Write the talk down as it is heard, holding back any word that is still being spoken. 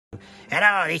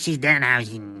Hello, this is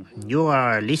Danhausen. You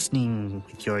are listening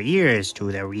with your ears to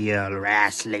the real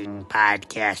wrestling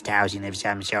podcast housing of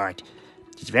some sort.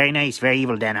 It's very nice, very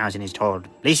evil, Danhausen is told.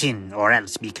 Listen, or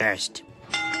else be cursed.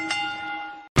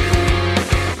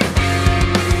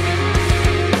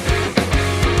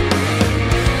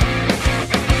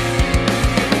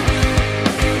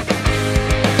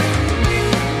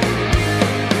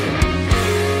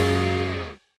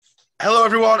 Hello,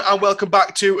 everyone, and welcome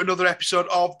back to another episode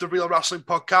of the Real Wrestling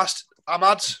Podcast. I'm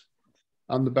Ads.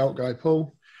 I'm the belt guy,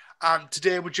 Paul. And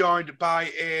today we're joined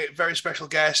by a very special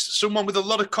guest, someone with a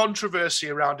lot of controversy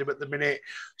around him at the minute,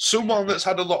 someone that's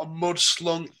had a lot of mud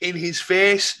slung in his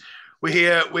face. We're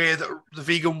here with the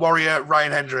vegan warrior,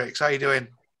 Ryan Hendricks. How you doing?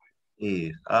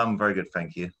 Yeah, I'm very good,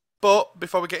 thank you. But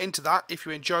before we get into that, if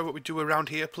you enjoy what we do around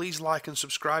here, please like and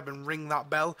subscribe and ring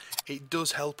that bell. It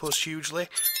does help us hugely.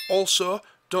 Also,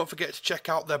 don't forget to check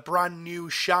out their brand new,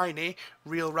 shiny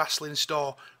Real Wrestling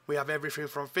store. We have everything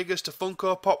from figures to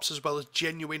Funko Pops, as well as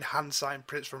genuine hand-signed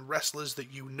prints from wrestlers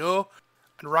that you know.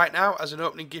 And right now, as an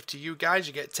opening gift to you guys,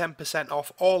 you get 10%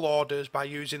 off all orders by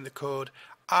using the code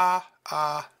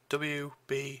RRWB10,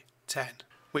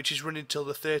 which is running till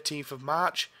the 13th of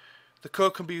March. The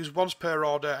code can be used once per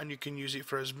order, and you can use it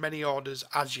for as many orders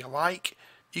as you like.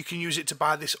 You can use it to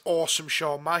buy this awesome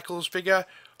Shawn Michaels figure,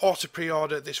 or to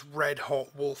pre-order this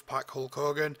red-hot Wolfpack Hulk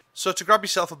Hogan. So to grab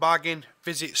yourself a bargain,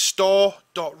 visit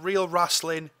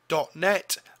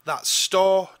store.realwrestling.net. That's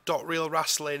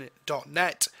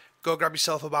store.realwrestling.net. Go grab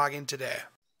yourself a bargain today.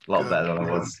 A lot better than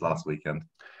I was last weekend.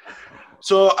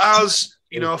 So as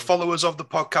you know, followers of the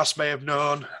podcast may have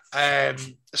known,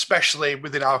 especially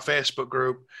within our Facebook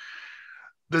group,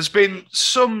 there's been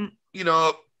some,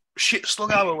 shit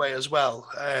slung our way as well,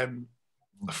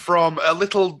 from a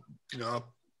little known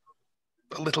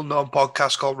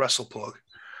podcast called WrestlePlug.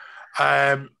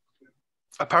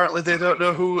 Apparently they don't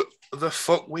know who the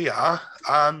fuck we are,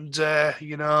 and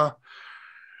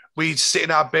we sit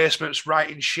in our basements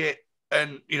writing shit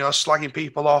and slagging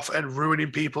people off and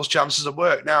ruining people's chances of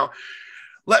work. Now,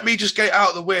 let me just get it out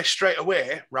of the way straight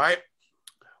away, right?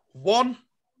 One,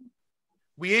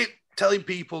 we ain't telling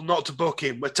people not to book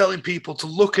him. We're telling people to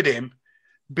look at him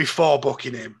before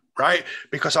booking him, right?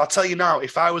 Because I'll tell you now,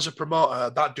 if I was a promoter,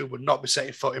 that dude would not be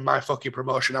setting foot in my fucking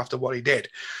promotion after what he did.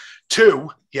 Two,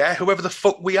 whoever the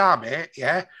fuck we are, mate,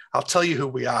 I'll tell you who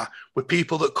we are. We're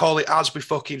people that call it as we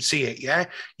fucking see it, You're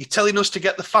telling us to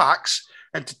get the facts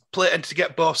and to play and to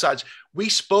get both sides. We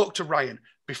spoke to Ryan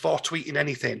before tweeting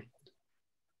anything.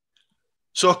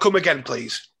 So come again,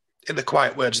 please, in the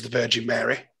quiet words of the Virgin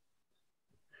Mary.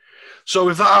 So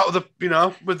with that out of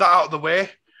the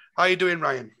way, how are you doing,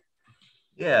 Ryan?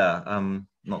 Yeah,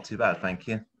 not too bad, thank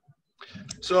you.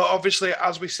 So obviously,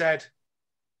 as we said,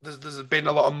 there's been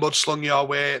a lot of mud slung your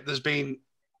way. There's been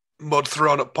mud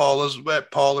thrown at Paul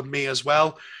and me as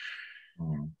well. Do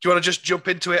you want to just jump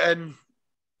into it and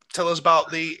tell us about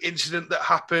the incident that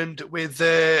happened with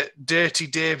Dirty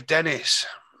Dave Dennis?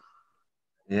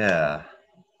 Yeah,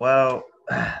 well,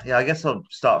 I guess I'll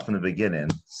start from the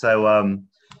beginning. So,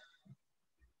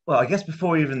 well, I guess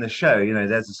before even the show,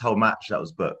 there's this whole match that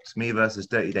was booked. Me versus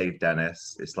Dirty Dave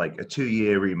Dennis. It's like a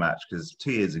 2-year rematch because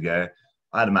 2 years ago,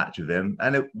 I had a match with him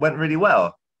and it went really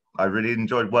well. I really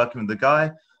enjoyed working with the guy.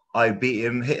 I beat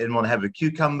him, hit him on the head with a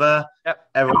cucumber. Yep.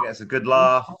 Everyone gets a good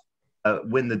laugh,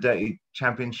 win the Dirty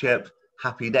Championship.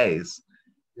 Happy days.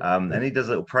 And he does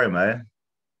a little promo,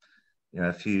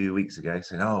 a few weeks ago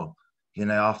saying,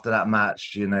 after that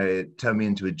match, it turned me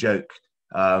into a joke.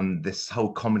 This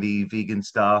whole comedy vegan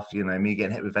stuff, me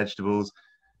getting hit with vegetables.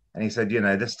 And he said,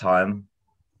 this time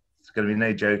it's going to be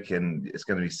no joking. It's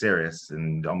going to be serious.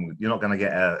 And you're not going to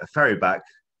get a ferry back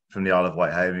from the Isle of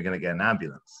Wight home. You're going to get an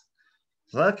ambulance.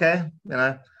 So, okay,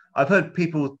 I've heard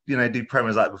people, do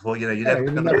promos like before.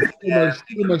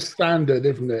 Almost standard,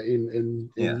 isn't it, in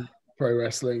pro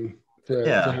wrestling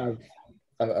to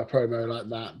have a promo like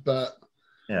that. But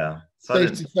yeah. So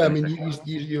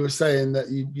you were saying that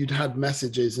you'd had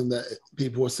messages and that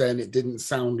people were saying it didn't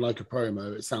sound like a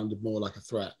promo. It sounded more like a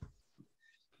threat.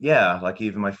 Yeah, like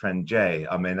even my friend Jay.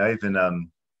 I mean, I even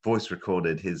voice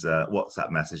recorded his WhatsApp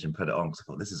message and put it on because I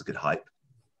thought this is a good hype.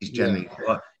 He's generally,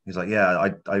 he's like,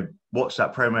 I watched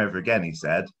that promo over again, he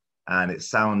said, and it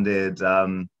sounded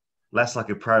less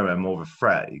like a promo, more of a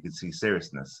threat. You could see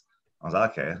seriousness. I was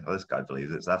like, okay, well, this guy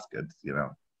believes it, so that's good,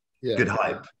 good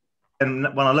hype. And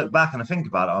when I look back and I think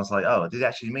about it, I was like, oh, did he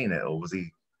actually mean it? Or was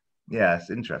he? Yeah,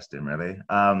 it's interesting, really.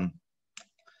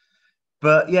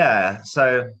 But yeah,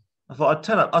 so I thought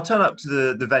I'll turn up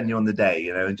to the venue on the day,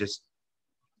 and just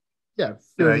Yeah,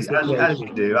 as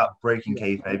you do, breaking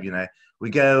kayfabe, we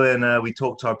go and we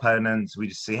talk to our opponents. We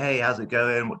just see, hey, how's it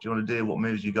going? What do you want to do? What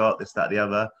moves you got? This, that, the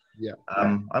other. Yeah.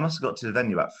 I must have got to the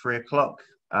venue about 3:00.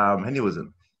 And he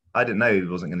wasn't. I didn't know he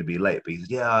wasn't going to be late, but he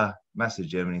said, yeah, I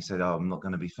messaged him and he said, oh, I'm not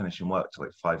going to be finishing work till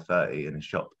like 5:30 in his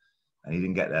shop. And he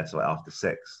didn't get there till like after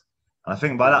 6. And I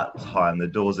think by that time the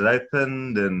doors had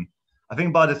opened, and I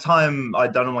think by the time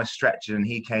I'd done all my stretching and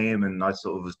he came and I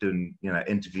sort of was doing,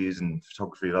 interviews and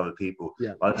photography with other people,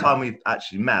 by the time we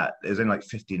actually met, it was only like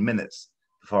 15 minutes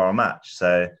before our match.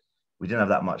 So we didn't have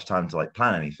that much time to like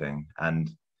plan anything. And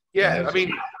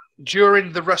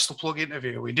during the WrestlePlug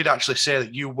interview, we did actually say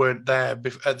that you weren't there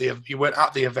you weren't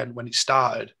at the event when it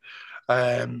started.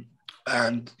 And,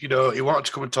 he wanted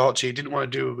to come and talk to you. He didn't want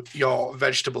to do your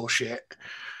vegetable shit.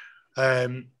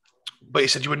 But he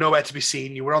said you were nowhere to be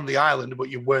seen. You were on the island, but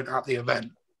you weren't at the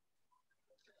event.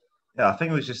 Yeah, I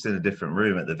think it was just in a different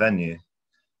room at the venue.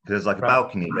 Because there's like a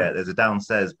balcony bit, there's a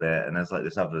downstairs bit, and there's like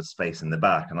this other space in the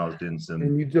back. And I was doing some.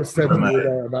 And you just said you were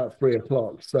there about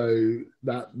 3:00, so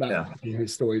that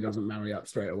his story doesn't marry up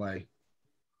straight away,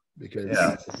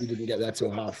 because you didn't get there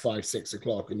till 5:30, 6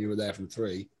 o'clock, and you were there from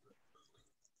 3,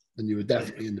 and you were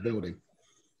definitely in the building.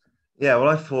 Yeah, well,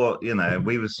 I thought,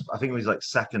 I think we was like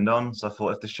second on, so I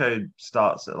thought if the show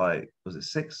starts at was it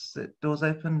 6 that doors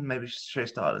open? Maybe the show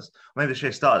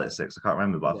started at 6. I can't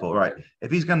remember, but I thought, right,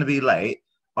 if he's going to be late,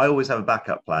 I always have a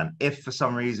backup plan. If for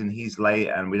some reason he's late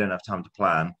and we don't have time to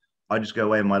plan, I just go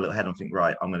away in my little head and think,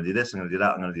 right, I'm going to do this, I'm going to do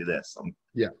that, I'm going to do this.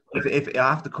 If I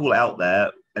have to call it out there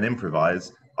and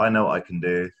improvise, I know what I can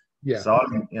do. Yeah. So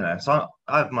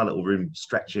I have my little room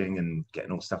stretching and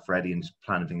getting all stuff ready and just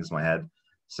planning things in my head.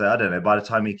 So I don't know. By the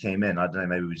time he came in, I don't know.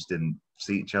 Maybe we just didn't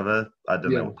see each other. I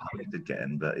don't know what time he did get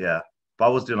in, but yeah. But I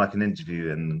was doing like an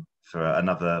interview for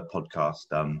another podcast.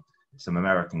 Some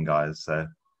American guys, so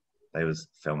they was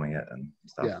filming it and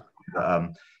stuff.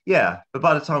 Yeah. But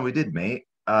by the time we did meet,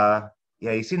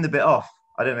 he seemed a bit off.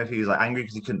 I don't know if he was like angry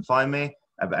because he couldn't find me,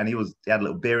 and he had a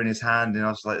little beer in his hand, and I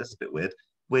was like, "That's a bit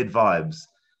weird vibes."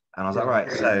 And I was like, right,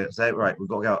 so right, we've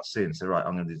got to go out soon. So right,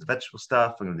 I'm going to do the vegetable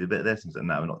stuff. I'm going to do a bit of this. And so,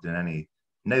 no, we're not doing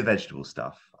no vegetable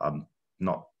stuff. I'm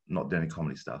not doing any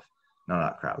comedy stuff. None of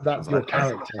that crap. That's your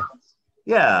character.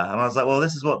 Yeah. And I was like, well,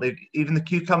 this is what even the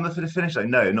cucumber for the finish. Like,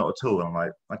 no, not at all. And I'm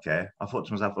like, okay. I thought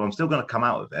to myself, well, I'm still going to come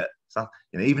out with it. So,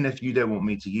 even if you don't want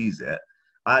me to use it,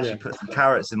 I actually put some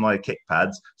carrots in my kick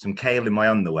pads, some kale in my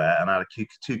underwear, and I had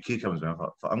 2 cucumbers. And I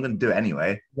thought, I'm going to do it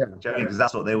anyway. Yeah. Because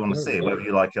that's what they want to see, whether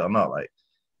you like it or not. Like,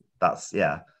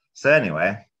 So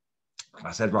anyway,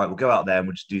 I said, right, we'll go out there and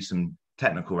we'll just do some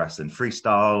technical wrestling,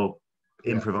 freestyle,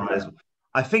 improvise.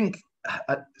 I think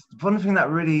one thing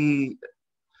that really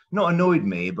not annoyed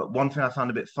me, but one thing I found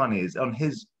a bit funny is on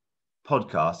his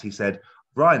podcast,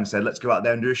 Ryan said, let's go out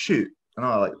there and do a shoot. And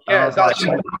I was like,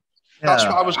 that's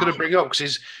what I was going to bring up,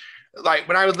 because like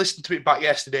when I was listening to it back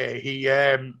yesterday, he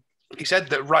said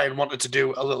that Ryan wanted to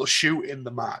do a little shoot in the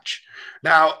match.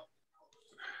 Now,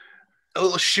 a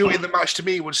little shoot in the match to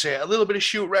me would say a little bit of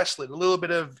shoot wrestling, a little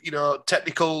bit of,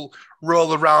 technical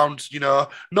roll around,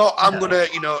 not I'm going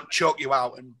to, choke you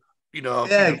out and,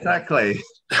 Yeah, exactly.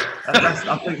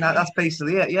 I think that's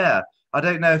basically it. Yeah. I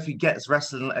don't know if he gets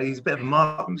wrestling. He's a bit of a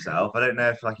mark himself. I don't know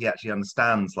if he actually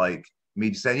understands me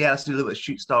just saying, let's do a little bit of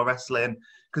shoot style wrestling.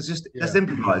 Because let's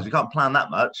improvise. We can't plan that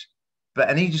much.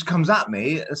 And he just comes at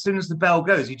me as soon as the bell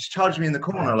goes. He just charges me in the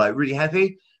corner really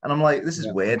heavy. And I'm like, this is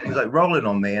weird. He's rolling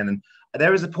on me. And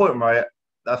there is a point where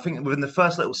I think within the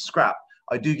first little scrap,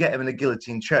 I do get him in a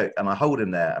guillotine choke and I hold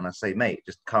him there and I say, mate,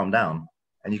 just calm down.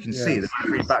 And you can see the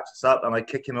referee backs us up and I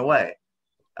kick him away.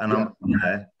 And I'm,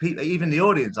 even the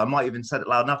audience, I might even said it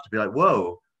loud enough to be like,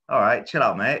 whoa, all right, chill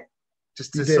out, mate.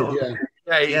 Just to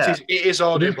it is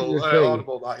audible,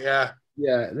 that, yeah.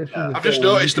 Yeah. I've just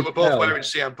noticed that we're both wearing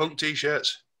CM Punk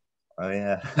t-shirts. Oh,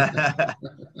 yeah.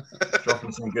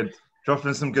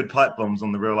 Dropping some good pipe bombs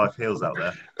on the real life heels out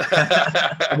there.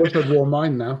 I wish I'd worn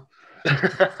mine now.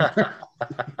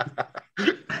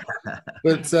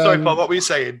 But sorry, Paul, what were you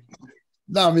saying?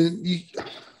 No, I mean,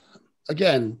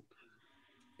 again,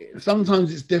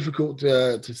 sometimes it's difficult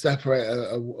to separate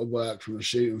a work from a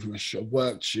shoot and from a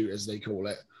work shoot, as they call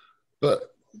it.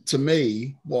 But to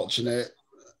me, watching it,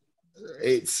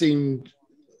 it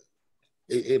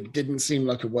didn't seem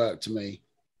like a work to me.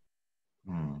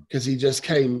 Because he just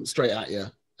came straight at you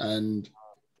and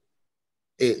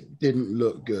it didn't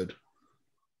look good.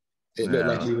 It looked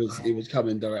like he was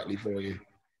coming directly for you.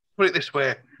 Put it this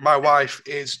way, my wife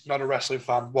is not a wrestling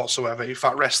fan whatsoever. In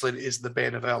fact, wrestling is the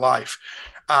bane of her life.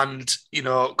 And,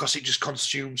 because it just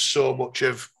consumes so much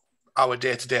of our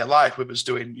day-to-day life with us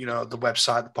doing, the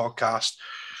website, the podcast.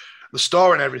 the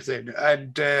store and everything.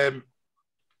 And I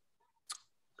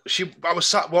was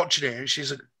sat watching it, and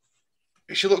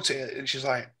she looked at it and she's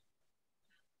like,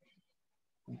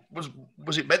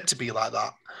 was it meant to be like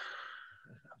that?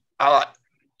 I like,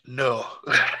 no,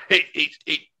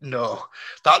 no,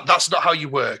 that's not how you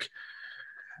work.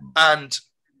 And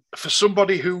for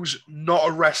somebody who's not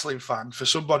a wrestling fan, for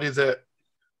somebody that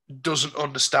doesn't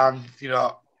understand,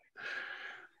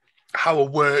 how a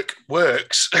work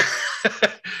works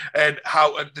and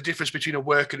the difference between a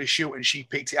work and a shoot, and she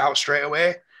picked it out straight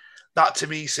away. That to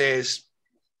me says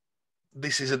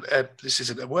this isn't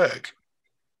a work.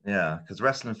 Yeah, because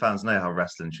wrestling fans know how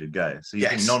wrestling should go. So you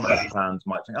Yes. think non-wrestling fans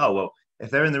might think, oh, well,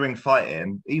 if they're in the ring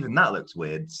fighting, even that looks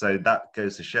weird. So that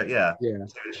goes to show, yeah. So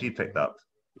she picked up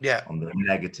on the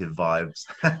negative vibes.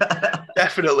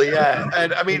 Definitely, yeah.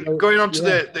 And I mean, going on to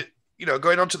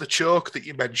the choke that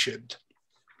you mentioned,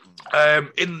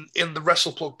 in the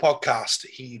WrestlePlug podcast,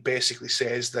 he basically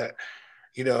says that,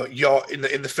 you're in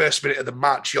the first minute of the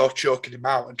match, you're choking him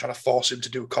out and trying to force him to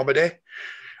do a comedy.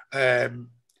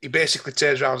 He basically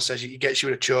turns around and says he gets you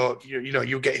in a choke,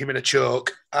 you get him in a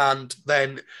choke, and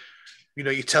then,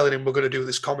 you're telling him we're going to do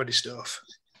this comedy stuff.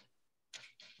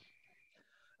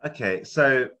 Okay,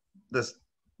 so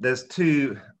there's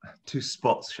two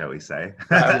spots, shall we say?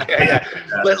 Okay, yeah.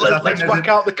 Let's whack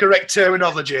out the correct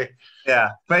terminology.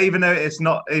 Yeah, but even though it's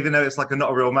like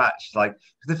not a real match, like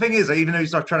the thing is, even though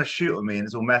he's like trying to shoot at me and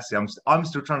it's all messy, I'm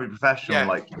still trying to be professional and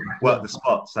like work the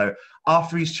spot. So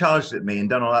after he's charged at me and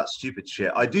done all that stupid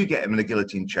shit, I do get him in a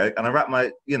guillotine choke, and I wrap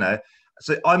my,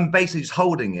 so I'm basically just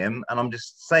holding him, and I'm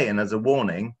just saying as a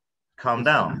warning, calm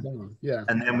down. Yeah,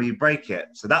 and then we break it.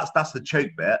 So that's the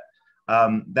choke bit.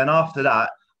 Then after that,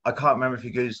 I can't remember if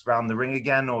he goes around the ring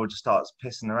again or just starts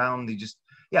pissing around.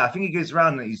 I think he goes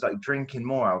around and he's like drinking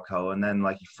more alcohol, and then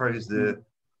like he throws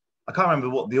I can't remember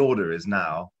what the order is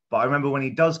now, but I remember when he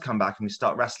does come back and we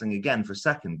start wrestling again for a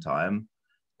second time,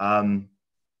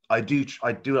 I do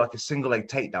like a single leg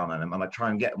takedown on him, and I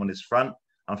try and get him on his front.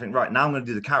 And I think, right, now I'm going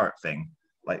to do the carrot thing.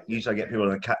 Like usually I get people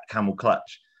in a camel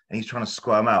clutch, and he's trying to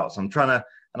squirm out. So I'm trying to,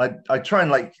 and I try and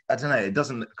like, I don't know, it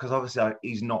doesn't, because obviously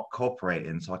he's not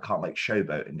cooperating, so I can't like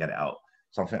showboat and get it out.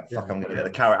 So I'm thinking, fuck, I'm going to get the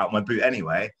carrot out my boot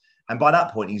anyway. And by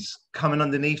that point, he's coming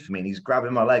underneath me and he's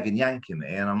grabbing my leg and yanking me.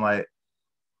 And I'm like,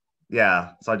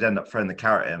 yeah. So I end up throwing the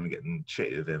carrot at him and getting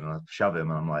shitty with him, and I shove him,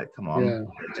 and I'm like, come on,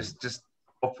 just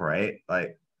operate.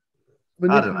 Like, but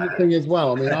I don't know. The thing is,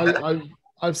 well, I mean,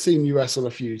 I've seen you wrestle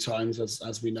a few times,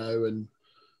 as we know, and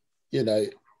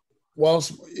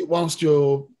whilst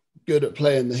you're good at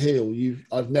playing the heel,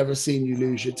 I've never seen you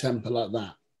lose your temper like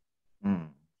that.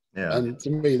 Yeah. And to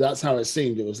me, that's how it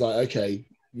seemed. It was like, okay,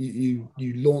 you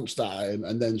launched that at him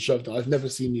and then shoved it. I've never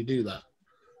seen you do that,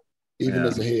 even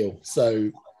as a heel.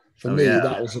 So for me,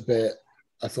 that was a bit,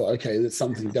 I thought, okay, there's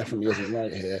something definitely isn't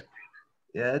right here.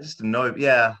 Yeah, just annoyed.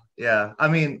 Yeah. I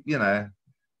mean,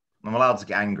 I'm allowed to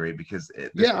get angry because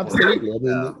absolutely. I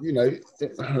mean,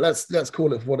 let's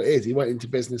call it for what it is. He went into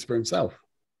business for himself.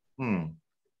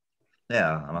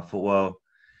 Yeah, and I thought, well,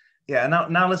 yeah.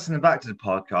 Now listening back to the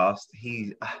podcast,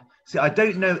 I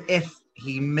don't know if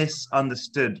he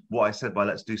misunderstood what I said by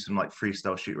let's do some like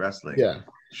freestyle shoot wrestling. Yeah,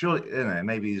 surely,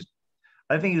 maybe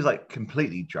I don't think he was like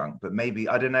completely drunk, but maybe,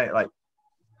 I don't know, like,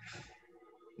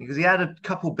 because he had a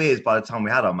couple beers by the time we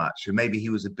had our match, so maybe he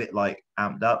was a bit like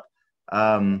amped up.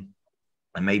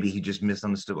 And maybe he just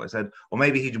misunderstood what I said, or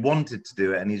maybe he wanted to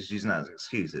do it and he's using that as an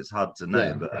excuse. It's hard to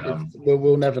know, but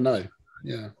we'll never know.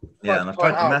 Yeah. And I've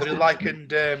tried to message.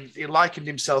 He likened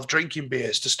himself drinking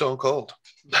beers to Stone Cold.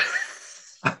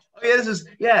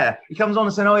 He comes on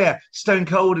and saying, "Oh yeah, Stone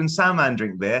Cold and Sandman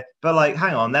drink beer," but like,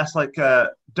 hang on, that's like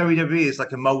WWE is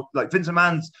like like Vince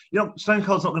McMahon's. Stone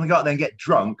Cold's not going to go out there and get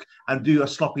drunk and do a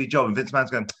sloppy job, and Vince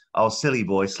McMahon's going, "Oh, silly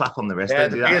boy, slap on the wrist." Yeah,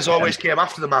 the beers always came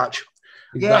after the match.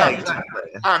 Yeah, exactly.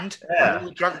 And when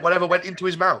he drank whatever went into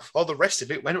his mouth, all the rest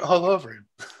of it went all over him.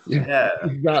 Yeah,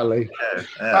 exactly.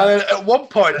 And at one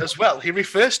point as well, he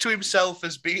refers to himself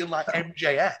as being like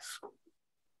MJF.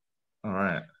 All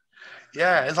right.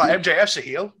 Yeah, it's like MJF's a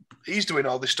heel. He's doing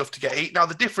all this stuff to get heat. Now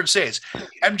the difference is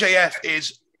MJF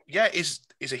is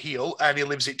a heel and he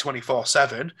lives it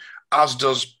 24/7, as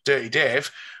does Dirty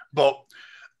Dave, but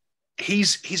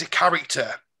he's a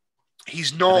character.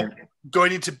 He's not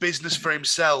going into business for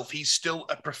himself. He's still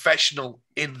a professional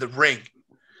in the ring.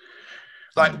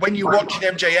 Like when you're watching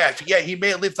MJF, he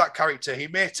may live that character. He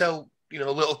may tell,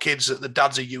 little kids that the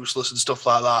dads are useless and stuff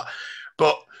like that.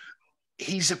 But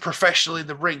he's a professional in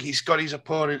the ring. He's got his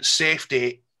opponent's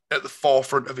safety at the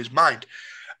forefront of his mind.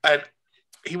 And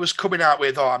he was coming out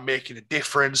with, I'm making a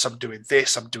difference. I'm doing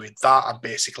this. I'm doing that. I'm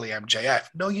basically MJF.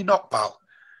 No, you're not, pal.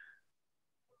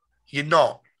 You're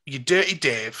not. You're Dirty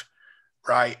Dave,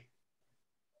 right?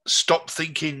 Stop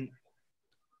thinking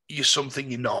you're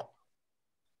something you're not.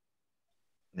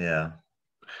 Yeah.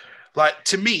 Like,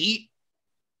 to me,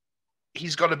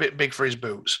 he's got a bit big for his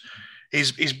boots.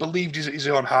 He's believed his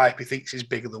own hype. He thinks he's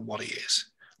bigger than what he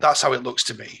is. That's how it looks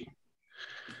to me.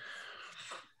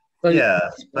 Yeah,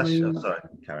 I mean, I'm sorry,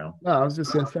 carry on. No, I was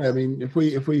just going to say. I mean, if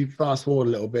we fast forward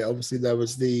a little bit, obviously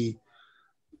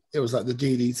it was like the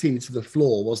DDT to the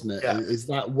floor, wasn't it? Yeah. Is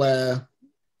that where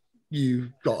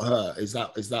you got hurt? Is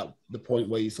that the point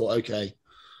where you thought, okay,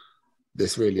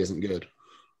 this really isn't good?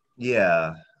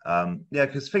 Yeah,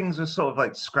 because things were sort of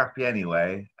like scrappy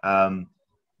anyway. The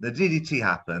DDT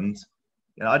happened.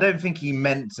 You know, I don't think he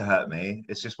meant to hurt me.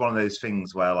 It's just one of those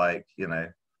things where, like, you know,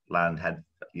 land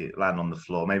on the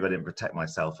floor. Maybe I didn't protect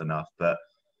myself enough, but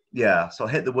yeah. So I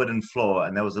hit the wooden floor,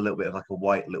 and there was a little bit of like a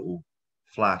white little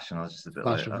flash, and I was just a bit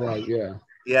Flash like, of white, yeah.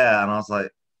 Yeah, and I was like,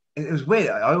 it was weird.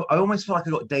 I almost felt like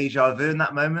I got deja vu in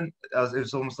that moment. It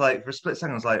was almost like, for a split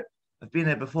second, I was like, I've been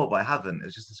here before, but I haven't. It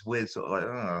was just this weird sort of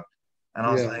like, and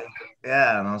I was like,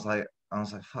 yeah, and I was like,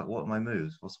 fuck, what are my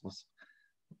moves?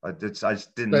 I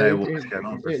just didn't know what was going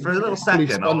on. For a little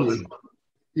second, I was,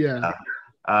 yeah.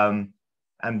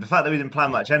 And the fact that we didn't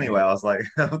plan much anyway, I was like,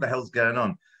 what the hell's going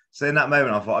on? So in that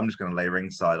moment, I thought, I'm just going to lay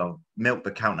ringside. I'll milk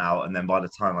the count out, and then by the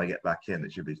time I get back in,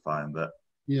 it should be fine. But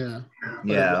yeah,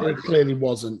 yeah, it clearly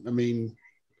wasn't. I mean,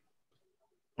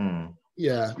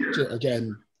 yeah.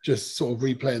 Again, just sort of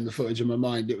replaying the footage in my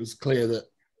mind, it was clear that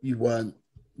you weren't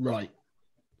right.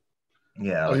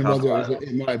 Yeah, I mean, whether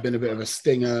it might have been a bit of a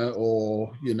stinger,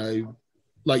 or, you know,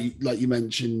 like you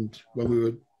mentioned when we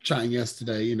were chatting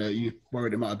yesterday, you know, you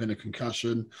worried it might have been a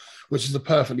concussion, which is a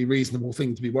perfectly reasonable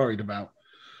thing to be worried about.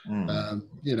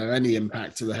 You know, any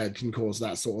impact to the head can cause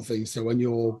that sort of thing. So when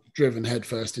you're driven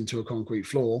headfirst into a concrete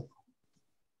floor,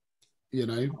 you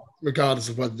know, regardless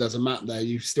of whether there's a mat there,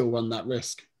 you still run that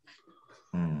risk.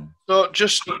 So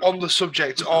just on the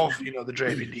subject of, you know, the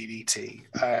draping DDT,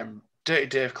 Dirty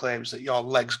Dave claims that your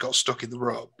legs got stuck in the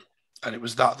rope, and it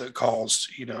was that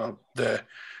caused, you know, the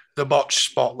botch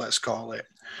spot, let's call it.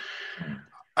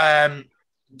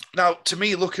 Now, to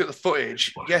me, looking at the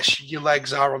footage, yes, your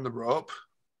legs are on the rope.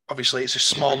 Obviously, it's a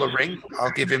smaller ring.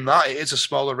 I'll give him that. It is a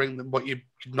smaller ring than what you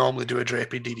normally do a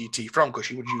draping DDT from,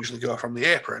 because you would usually go from the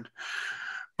apron.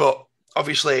 But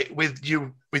obviously, with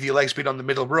your legs being on the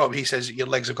middle rope, he says that your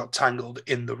legs have got tangled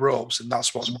in the ropes, and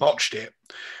that's what's botched it.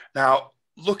 Now,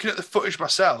 looking at the footage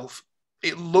myself,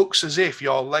 it looks as if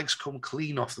your legs come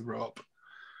clean off the rope.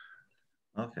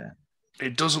 Okay.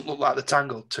 It doesn't look like they're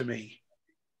tangled to me.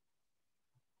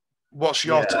 What's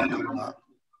your take on that?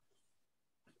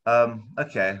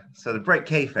 Okay, so the break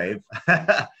kayfabe,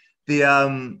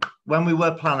 when we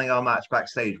were planning our match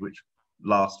backstage, which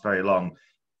lasts very long,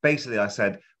 basically I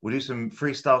said, we'll do some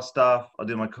freestyle stuff. I'll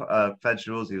do my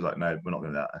vegetables. He was like, no, we're not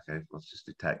going to do that. Okay, let's just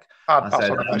do tech. I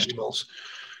said vegetables.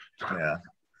 Yeah.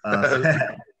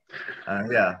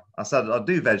 Yeah, I said, I'll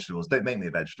do vegetables. Don't make me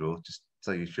a vegetable, just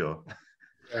so you're sure.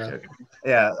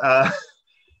 Yeah.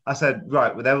 I said,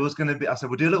 right, well, there was going to be, I said,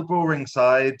 we'll do a little brawl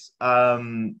ringside.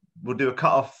 We'll do a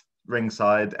cut-off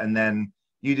ringside, and then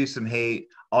you do some heat.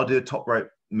 I'll do a top rope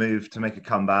move to make a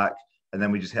comeback, and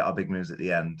then we just hit our big moves at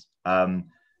the end.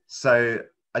 So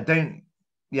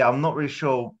I'm not really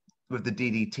sure with the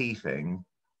DDT thing,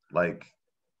 like,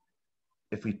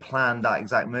 if we planned that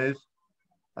exact move.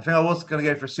 I think I was going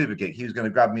to go for a super kick. He was going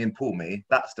to grab me and pull me.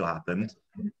 That still happened.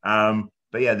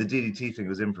 But yeah, the DDT thing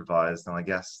was improvised, and I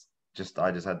guess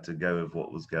I just had to go with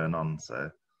what was going on. So,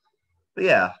 but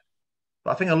yeah,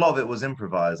 but I think a lot of it was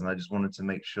improvised, and I just wanted to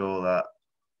make sure that,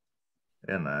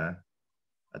 you know,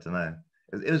 I don't know.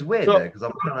 It was weird though, because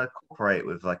I'm trying to cooperate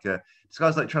with this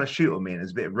guy's like trying to shoot at me, and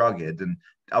it's a bit rugged, and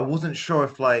I wasn't sure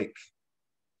if, like,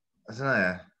 I don't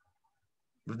know,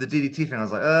 with the DDT thing, I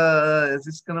was like, is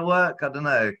this gonna work? I don't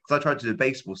know, because I tried to do a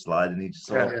baseball slide, and he just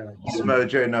sort of Samoa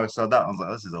no, so that I was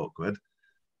like, this is awkward.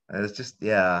 It's just,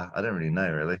 I don't really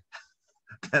know, really.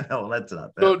 I don't know what led to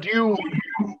that bit. So do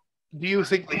you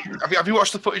think have you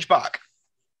watched the footage back?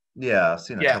 Yeah, I've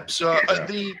seen it. Yeah. So at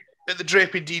the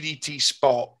draping DDT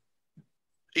spot,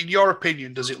 in your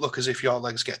opinion, does it look as if your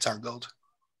legs get tangled?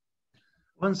 I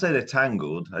wouldn't say they're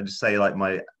tangled. I just say, like,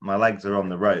 my legs are on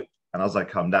the rope, and as I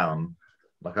come down,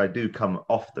 like, I do come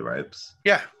off the ropes.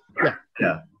 Yeah.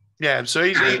 Yeah. So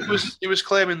he was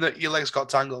claiming that your legs got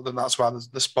tangled, and that's why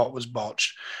the spot was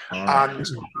botched. And,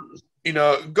 you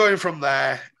know, going from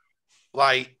there,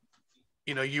 like,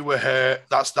 you know, you were hurt.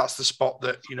 That's the spot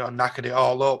that, you know, knackered it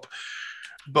all up.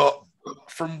 But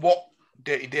from what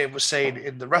Dirty Dave was saying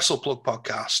in the Wrestle Plug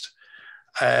podcast,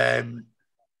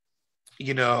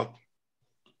 you know,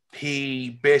 he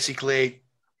basically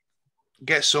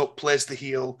gets up, plays the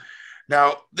heel.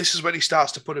 Now, this is when he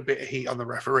starts to put a bit of heat on the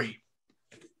referee.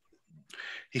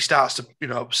 He starts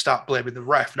to, start blaming the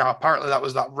ref. Now, apparently that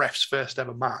was that ref's first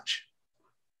ever match.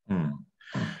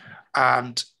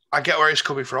 And I get where he's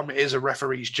coming from. It is a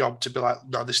referee's job to be like,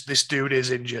 no, this dude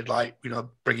is injured. Like,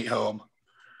 bring it home.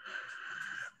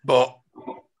 But,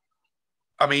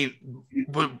 I mean,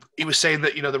 he was saying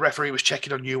that, the referee was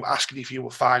checking on you, asking if you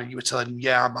were fine, and you were telling him,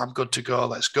 yeah, I'm good to go.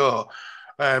 Let's go.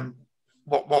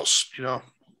 What's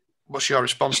your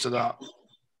response to that?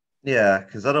 Yeah,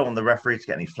 because I don't want the referee to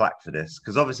get any flack for this.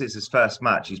 Because obviously it's his first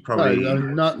match. He's probably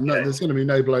no. There's going to be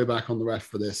no blowback on the ref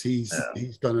for this. He's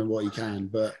done what he can.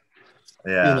 But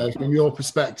from your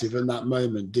perspective in that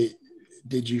moment,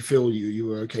 did you feel you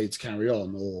were okay to carry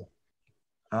on, or?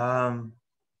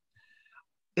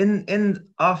 In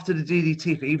after the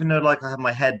DDT, even though like I had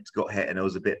my head got hit and it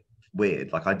was a bit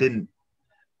weird. Like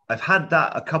I've had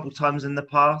that a couple times in the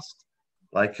past.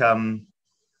 Like I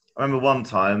remember one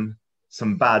time,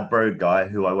 some bad bro guy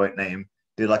who I won't name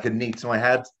did like a knee to my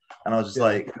head, and I was just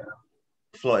like,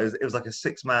 it was like a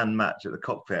 6-man match at the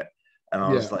cockpit, and I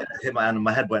was like, hit my hand and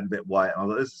my head went a bit white, and I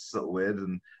was like, this is so weird.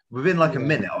 And within like a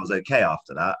minute, I was okay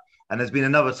after that. And there's been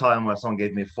another time where someone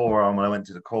gave me a forearm when I went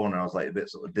to the corner. I was like a bit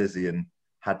sort of dizzy and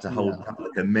had to hold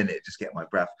like a minute just get my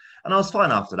breath, and I was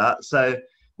fine after that. So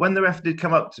when the ref did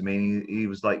come up to me, he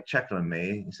was like checking on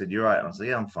me. He said, "You're right." And I was like,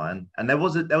 "Yeah, I'm fine." And there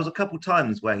was a couple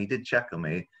times where he did check on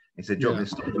me. He said, "Do you want me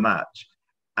to stop the match?"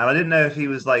 And I didn't know if he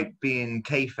was like being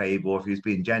kayfabe or if he was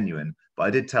being genuine. But I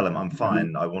did tell him, "I'm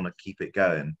fine. I want to keep it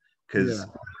going." Because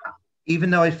even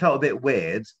though I felt a bit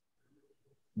weird,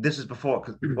 this was before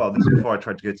I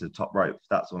tried to go to the top rope.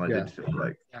 That's when I did feel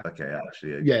like, okay,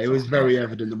 actually. Yeah, it was very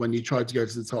evident that when you tried to go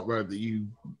to the top rope that you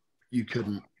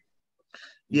couldn't.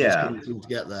 You just couldn't seem to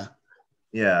get there.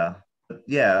 Yeah.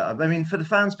 Yeah. I mean, for the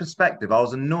fans' perspective, I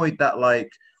was annoyed that like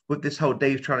with this whole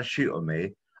Dave trying to shoot on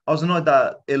me, I was annoyed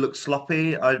that it looked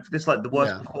sloppy. This like the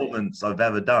worst performance I've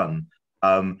ever done.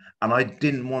 And I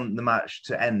didn't want the match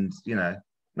to end,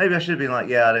 Maybe I should have been like,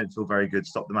 yeah, I don't feel very good,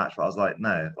 stop the match. But I was like,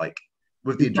 no, like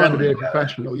with the adrenaline. You're trying to be a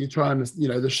professional. You're trying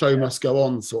to, the show must go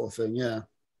on sort of thing. Yeah.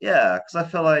 Yeah, because I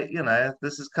feel like,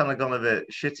 this has kind of gone a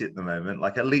bit shitty at the moment.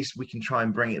 Like at least we can try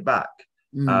and bring it back.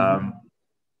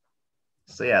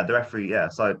 So yeah, the referee,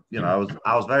 so I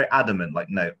was very adamant, like,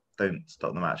 no, don't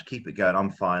stop the match, keep it going,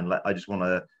 I'm fine. I just want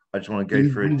to go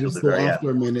through it until the very end.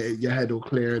 After a minute your head will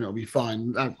clear and it'll be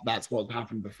fine. That's what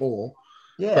happened before.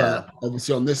 Yeah. But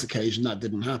obviously on this occasion that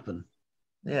didn't happen.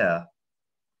 Yeah.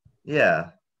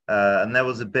 And there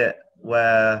was a bit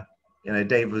where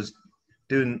Dave was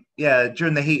doing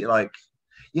during the heat, like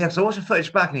so I watched the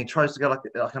footage back and he tries to go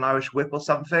like an Irish whip or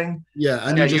something. Yeah,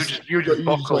 and you just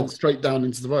went straight down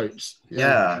into the ropes.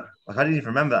 Yeah. Like I didn't even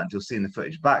remember that until seeing the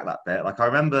footage back that bit. Like I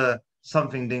remember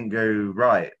something didn't go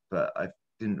right, but I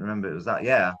didn't remember it was that.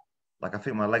 Yeah. Like I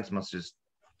think my legs must just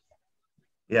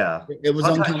It was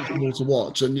uncomfortable to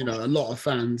watch, and a lot of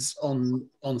fans on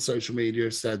social media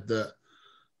have said that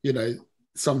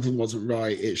something wasn't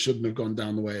right. It shouldn't have gone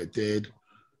down the way it did.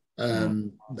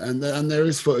 And there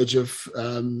is footage of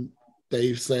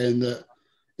Dave saying that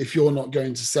if you're not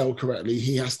going to sell correctly,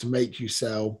 he has to make you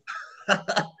sell,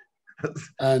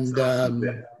 and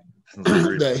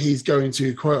that he's going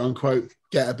to quote unquote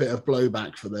get a bit of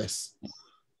blowback for this.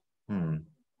 I'm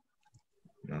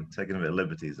taking a bit of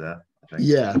liberties there, I think.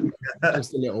 Yeah,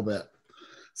 just a little bit.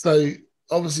 So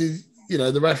obviously,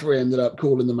 the referee ended up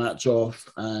calling the match off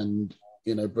and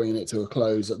bringing it to a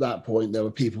close. At that point, there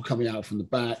were people coming out from the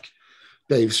back.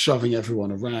 Dave's shoving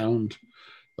everyone around,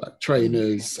 like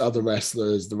trainers, other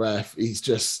wrestlers, the ref.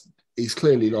 He's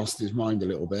clearly lost his mind a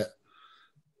little bit.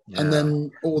 Yeah. And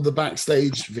then all the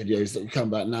backstage videos that come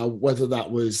back now, whether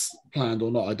that was planned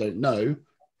or not, I don't know.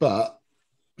 But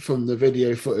from the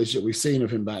video footage that we've seen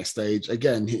of him backstage,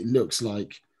 again, it looks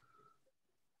like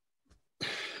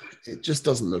it just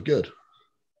doesn't look good.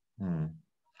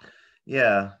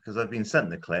 Yeah, because I've been sent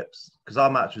the clips. Because our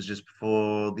match was just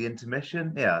before the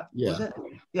intermission. Yeah. Was it?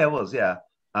 Yeah, it was. Yeah.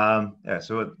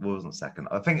 So it wasn't second.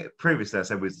 I think previously I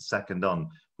said we was the second on.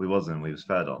 We wasn't. We was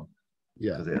third on.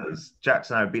 Yeah. Because it was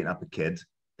Jackson and I beating up a kid.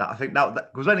 I think that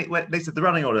was when they said the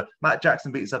running order. Matt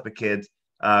Jackson beats up a kid.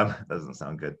 Doesn't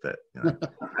sound good, but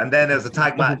And then there's a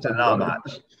tag match and our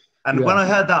match. And when I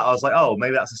heard that, I was like, oh,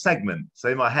 maybe that's a segment. So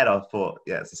in my head, I thought,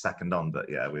 it's the second on, but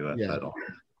we were third on.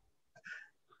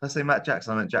 Let's say Matt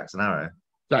Jackson. I meant Jackson Arrow.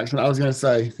 Jackson, I was going to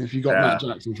say, if you got Matt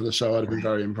Jackson for the show, I'd have been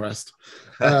very impressed.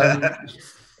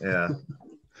 Yeah.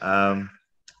 But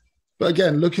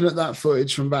again, looking at that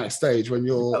footage from backstage when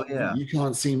you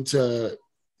can't seem to,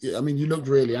 I mean, you looked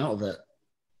really out of it.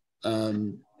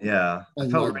 Yeah, I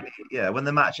And felt really, when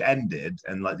the match ended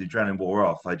and like the adrenaline wore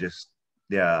off, I just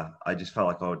felt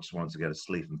like I just wanted to go to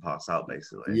sleep and pass out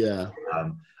basically. yeah,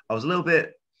 I was a little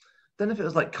bit, don't know if it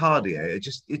was like cardio. I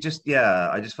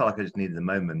just felt like I just needed the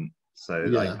moment. So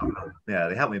like,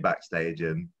 they helped me backstage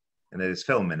and they was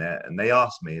filming it and they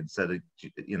asked me and said,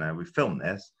 we filmed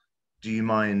this. Do you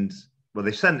mind? Well,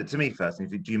 they sent it to me first. And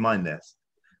do you mind this?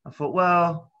 I thought,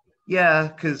 well, yeah,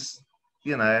 because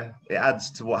it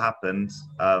adds to what happened.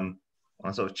 I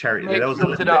sort of cherry. Make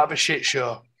something out of a shit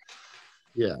show.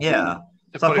 Yeah. Yeah.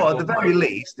 So I thought at the very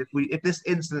least, if this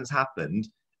incident's happened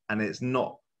and it's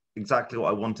not exactly what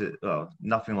I wanted,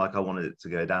 nothing like I wanted it to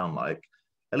go down like,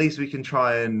 at least we can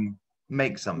try and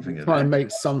make something of it. Try and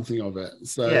make something of it.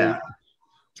 So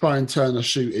try and turn a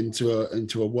shoot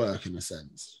into a work in a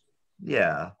sense.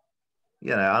 Yeah.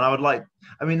 And I would like,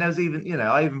 I mean, there's even,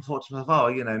 I even thought to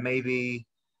myself, maybe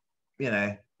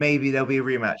there'll be a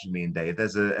rematch of me and Dave.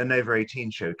 There's an over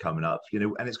 18 show coming up,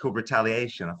 and it's called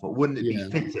Retaliation. I thought, wouldn't it be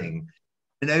fitting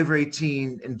an over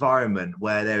 18 environment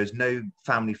where there is no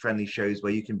family friendly shows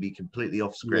where you can be completely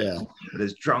off script, but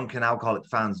there's drunken alcoholic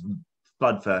fans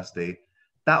bloodthirsty.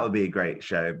 That would be a great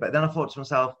show. But then I thought to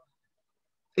myself,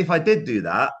 if I did do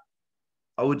that,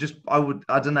 I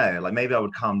don't know, like maybe I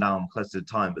would calm down close to the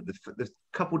time. But the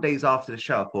couple of days after the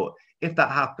show, I thought if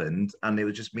that happened and it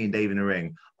was just me and Dave in the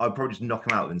ring, I'd probably just knock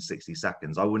him out within 60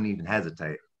 seconds. I wouldn't even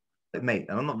hesitate. Like, mate,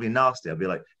 and I'm not being nasty. I'd be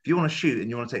like, if you want to shoot and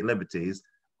you want to take liberties,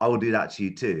 I will do that to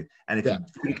you too. And if you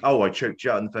think, I choked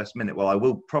you out in the first minute, well, I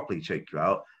will properly choke you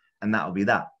out, and that'll be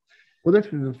that. Well, this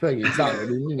is the thing, exactly. I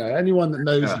mean, anyone that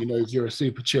knows you knows you're a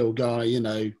super chill guy.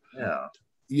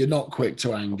 You're not quick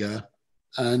to anger,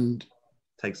 and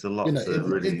takes a lot.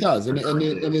 It does, and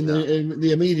in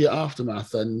the immediate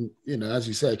aftermath, and as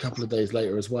you say, a couple of days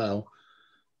later as well,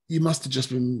 you must have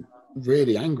just been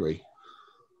really angry.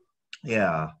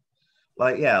 Yeah.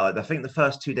 I think the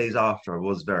first 2 days after I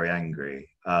was very angry.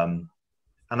 And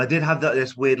I did have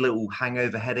this weird little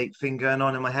hangover headache thing going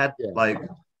on in my head. Yeah.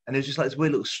 And it was just like this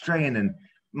weird little strain. And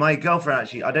my girlfriend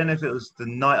actually, I don't know if it was the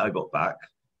night I got back,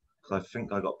 because I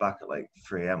think I got back at like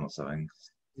 3 a.m. or something.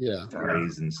 Yeah.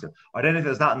 And stuff. I don't know if it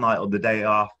was that night or the day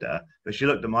after, but she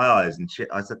looked at my eyes and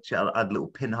I said she had little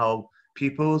pinhole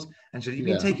pupils. And she said, "You've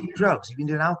been taking drugs, you've been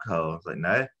doing alcohol." I was like,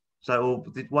 "No." So,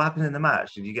 well, what happened in the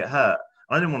match? Did you get hurt?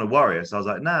 I didn't want to worry her, so I was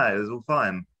like, "No, it was all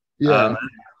fine." Yeah.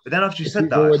 But then after she said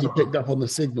that, already picked up on the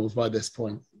signals by this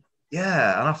point.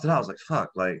 Yeah, and after that, I was like,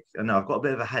 "Fuck!" Like, no, I've got a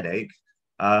bit of a headache.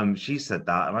 She said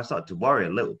that, and I started to worry a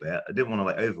little bit. I didn't want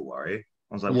to over worry.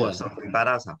 I was like, "What? Something bad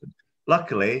has happened."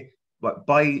 Luckily, but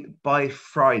by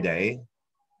Friday,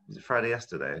 was it Friday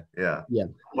yesterday? Yeah. Yeah.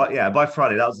 But by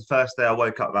Friday, that was the first day I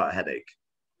woke up without a headache.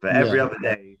 But every other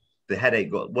day, the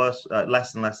headache got worse,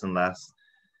 less and less and less.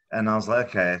 And I was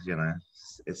like, okay,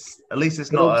 it's at least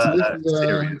it's not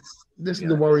serious. This is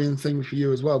the worrying thing for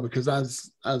you as well, because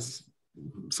as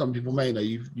some people may know,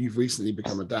 you've recently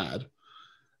become a dad,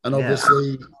 and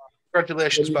obviously,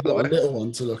 congratulations, by the way, a little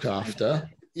one to look after.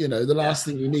 The last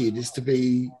thing you need is to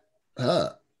be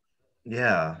hurt.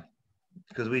 Yeah,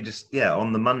 because we just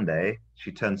on the Monday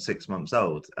she turned 6 months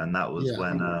old, and that was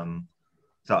when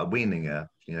started weaning her.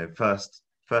 First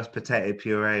potato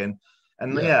puree, and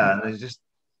and it was just.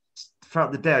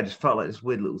 Throughout the day, I just felt like this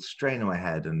weird little strain in my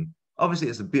head, and obviously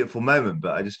it's a beautiful moment,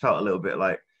 but I just felt a little bit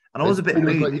like, and I was a bit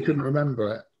moody. Like you couldn't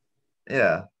remember it.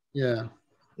 Yeah.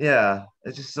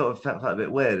 It just sort of felt a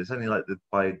bit weird. It's only like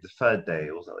by the third day,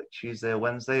 or was it like Tuesday or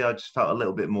Wednesday? I just felt a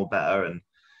little bit more better, and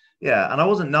and I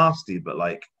wasn't nasty, but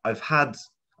like I've had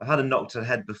a knock to the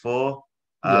head before.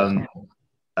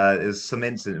 There's some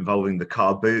incident involving the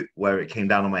car boot where it came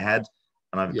down on my head,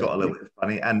 and I've got a little bit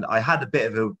funny, and I had a bit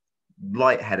of a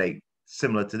light headache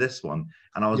similar to this one,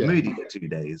 and I was moody for 2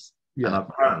 days, and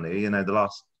apparently the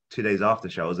last 2 days after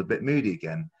the show I was a bit moody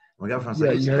again. My girlfriend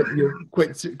was like, you're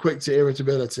quick to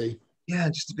irritability,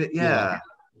 just a bit, and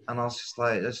I was just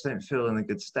like, I just don't feel in a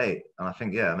good state, and I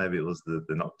think maybe it was the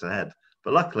knock to the head,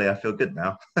 but luckily I feel good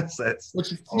now. So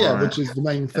which is the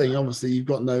main thing. Obviously you've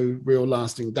got no real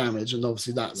lasting damage, and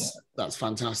obviously that's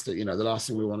fantastic. The last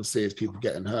thing we want to see is people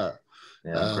getting hurt.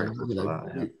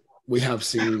 We have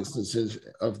seen instances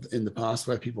in the past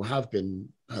where people have been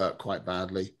hurt quite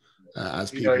badly,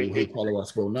 as people who follow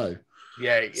us will know.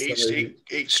 Yeah,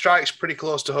 it strikes pretty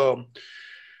close to home.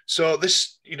 So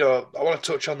this, I want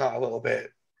to touch on that a little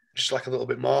bit, just like a little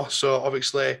bit more. So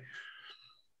obviously,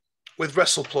 with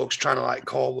WrestlePlugs trying to like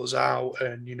call us out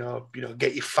and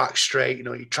get your facts straight,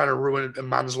 you're trying to ruin a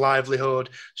man's livelihood,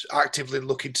 actively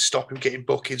looking to stop him getting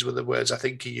bookings, were the words I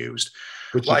think he used.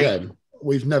 Which like, again,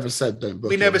 we've never said don't book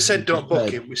We him. never said don't book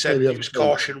him. We said it was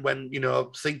caution when,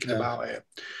 thinking about it.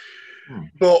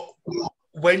 But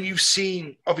when you've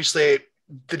seen, obviously,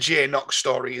 the Jay Knox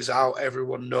story is out.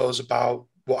 Everyone knows about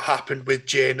what happened with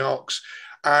Jay Knox.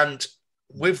 And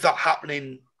with that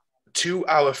happening to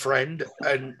our friend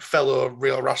and fellow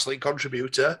Real Wrestling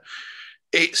contributor,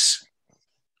 it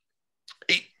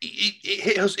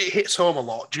hits home a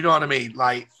lot. Do you know what I mean?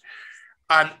 Like,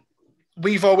 and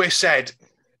we've always said,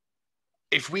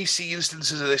 if we see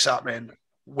instances of this happening,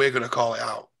 we're going to call it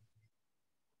out.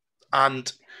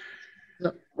 And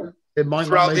it might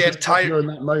not make it popular in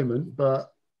that moment,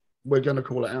 but we're going to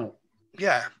call it out.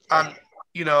 Yeah, and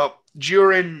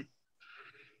during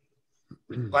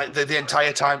like the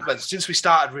entire time, but since we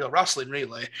started Real Wrestling,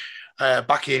 really,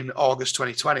 back in August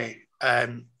 2020,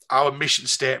 our mission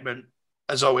statement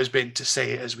has always been to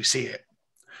say it as we see it,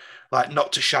 like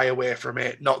not to shy away from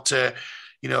it, not to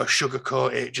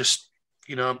sugarcoat it. Just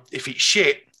if it's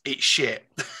shit, it's shit,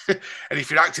 and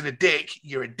if you're acting a dick,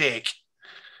 you're a dick.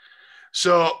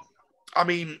 So, I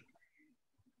mean,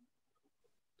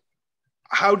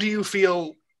 how do you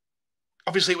feel?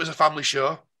 Obviously, it was a family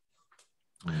show.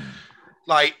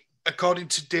 Like, according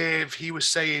to Dave, he was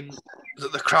saying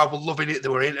that the crowd were loving it, they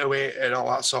were into it, and all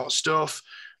that sort of stuff.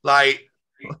 Like,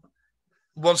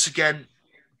 once again,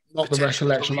 not the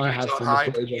recollection I had from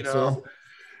the footage.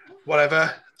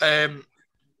 Whatever.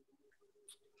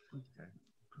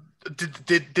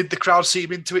 Did the crowd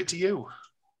seem into it to you?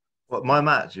 What, my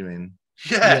match, you mean?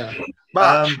 Yeah.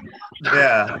 Match.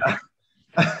 Yeah.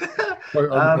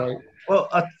 Well,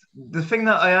 the thing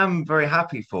that I am very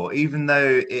happy for, even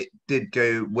though it did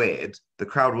go weird, the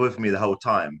crowd were with me the whole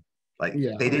time. Like,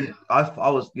 they didn't. I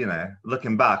was,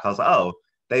 looking back, I was like, oh,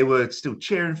 they were still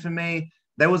cheering for me.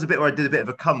 There was a bit where I did a bit of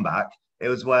a comeback. It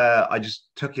was where I just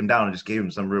took him down and just gave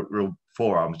him some real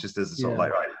forearms, just as a sort of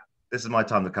like, right, this is my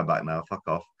time to come back now. Fuck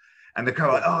off. And the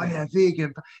crowd like, oh yeah,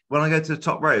 vegan. When I go to the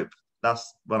top rope,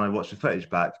 that's when I watch the footage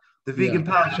back. The vegan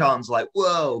power chant's like,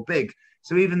 whoa, big.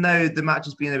 So even though the match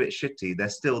has been a bit shitty, they're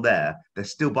still there. They're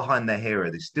still behind their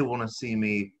hero. They still want to see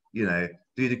me, do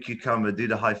the cucumber, do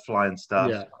the high flying stuff.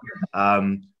 Yeah.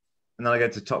 And then I go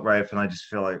to top rope and I just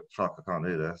feel like, fuck, I can't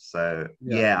do this. So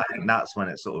I think that's when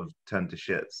it sort of turned to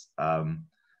shits.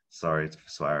 Sorry for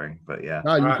swearing, but yeah.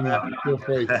 No, you can feel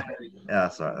free. Yeah,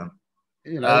 that's right then.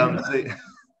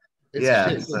 It's a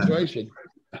shit situation.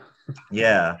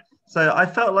 Yeah. So I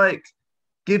felt like,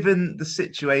 given the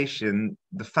situation,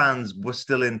 the fans were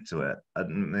still into it.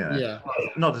 And,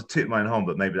 not to toot my own horn,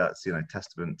 but maybe that's,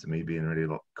 testament to me being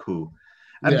really cool.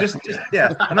 And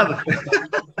another thing.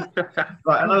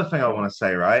 Right, another thing I want to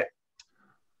say, right?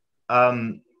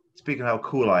 Speaking of how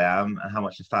cool I am and how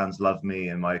much the fans love me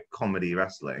and my comedy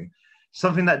wrestling,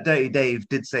 something that Dirty Dave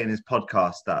did say in his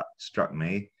podcast that struck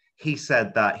me. He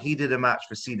said that he did a match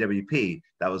for CWP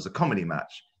that was a comedy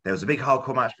match. There was a big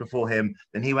hardcore match before him.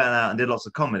 Then he went out and did lots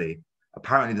of comedy.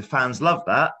 Apparently, the fans loved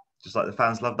that, just like the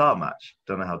fans loved our match.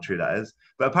 Don't know how true that is.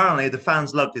 But apparently, the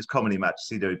fans loved his comedy match,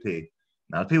 CWP.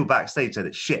 Now, the people backstage said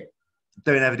it's shit.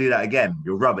 Don't ever do that again.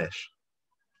 You're rubbish.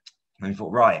 And he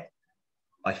thought, right,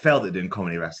 I failed at doing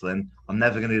comedy wrestling. I'm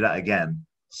never going to do that again.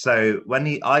 So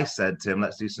when I said to him,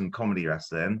 let's do some comedy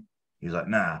wrestling, he was like,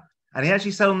 nah. And he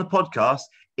actually said on the podcast,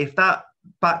 if that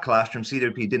backlash from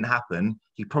CWP didn't happen,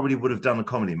 he probably would have done a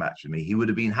comedy match with me. He would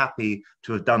have been happy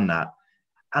to have done that.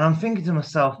 And I'm thinking to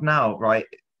myself now, right,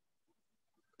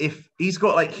 if he's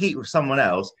got like heat with someone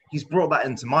else, he's brought that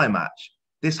into my match.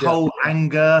 This whole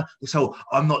anger, this whole,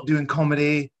 I'm not doing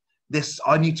comedy, this,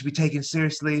 I need to be taken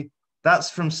seriously,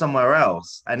 that's from somewhere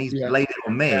else. And he's laid it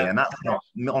on me, and that's not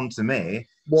onto me.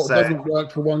 What doesn't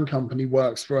work for one company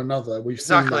works for another. We've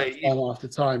seen that time after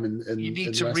time in you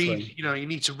need to wrestling. read, you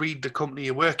need to read the company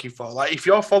you're working for. Like, if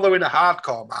you're following a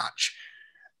hardcore match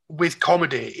with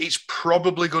comedy, it's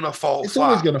probably going to fall flat. It's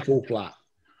always going to fall flat.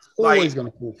 Always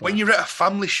going to fall flat. When you're at a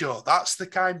family show, that's the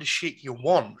kind of shit you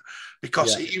want,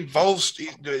 because it involves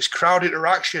it's crowd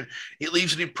interaction. It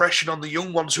leaves an impression on the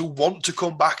young ones who want to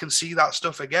come back and see that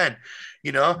stuff again.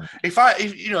 If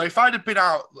I'd have been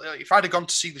out, if I'd have gone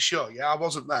to see the show, I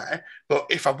wasn't there, but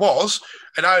if I was,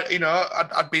 and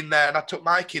I'd been there and I took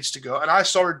my kids to go, and I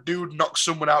saw a dude knock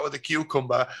someone out with a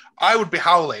cucumber, I would be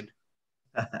howling.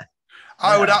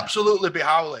 I would absolutely be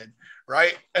howling,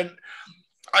 right? And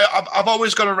I've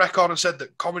always gone on record and said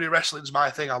that comedy wrestling's my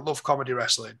thing. I love comedy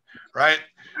wrestling, right?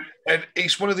 And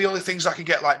it's one of the only things I can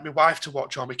get like my wife to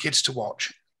watch or my kids to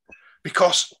watch,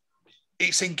 because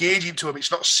it's engaging to them.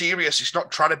 It's not serious. It's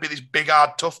not trying to be this big,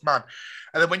 hard, tough man.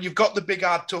 And then when you've got the big,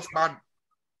 hard, tough man,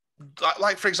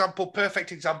 like for example,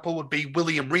 perfect example would be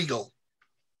William Regal.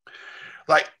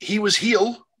 Like, he was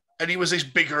heel and he was this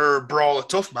bigger, brawler,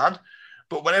 tough man.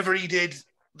 But whenever he did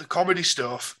the comedy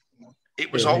stuff,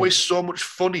 it was always so much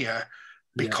funnier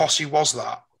because he was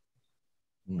that.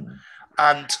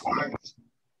 And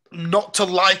not to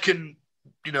liken,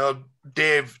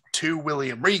 Dave to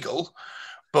William Regal,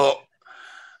 but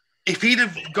if he'd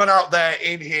have gone out there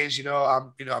in his,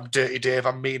 I'm Dirty Dave,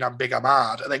 I'm mean, I'm big, I'm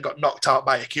hard, and then got knocked out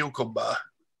by a cucumber,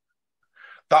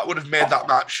 that would have made that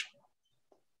match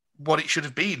what it should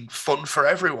have been, fun for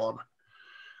everyone.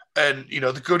 And,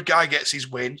 the good guy gets his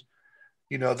win,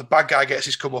 the bad guy gets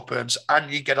his comeuppance,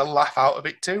 and you get a laugh out of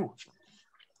it too.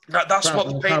 That's what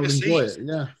the painter sees.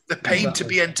 Yeah. The pain to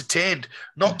be entertained,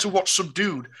 not to watch some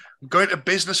dude go into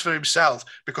business for himself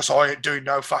because I ain't doing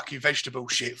no fucking vegetable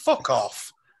shit. Fuck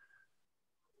off.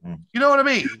 You know what I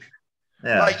mean?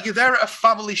 Yeah. Like, you're there at a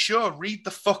family show. Read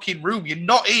the fucking room. You're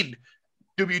not in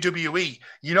WWE.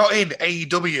 You're not in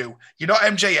AEW. You're not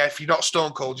MJF. You're not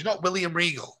Stone Cold. You're not William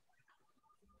Regal.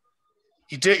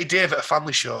 You're Dirty Dave at a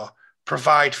family show.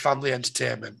 Provide family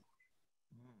entertainment.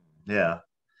 Yeah.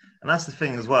 And that's the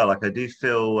thing as well. Like, I do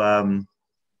feel, I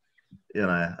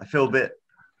feel a bit,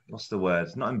 what's the word?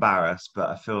 Not embarrassed, but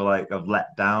I feel like I've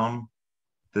let down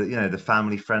the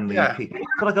family-friendly people.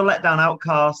 I feel like I let down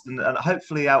Outcast, and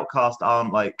hopefully Outcast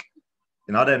aren't like,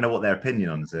 I don't know what their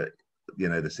opinion on it,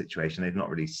 the situation. They've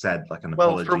not really said like an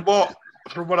apology. Well,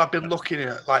 from what I've been looking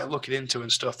into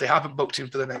and stuff, they haven't booked him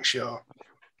for the next show.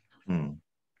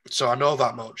 So I know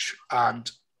that much. And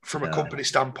from a company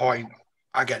standpoint,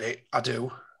 I get it. I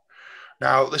do.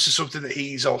 Now, this is something that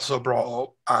he's also brought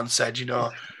up and said,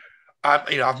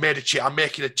 I've made a change. I'm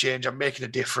making a change. I'm making a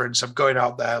difference. I'm going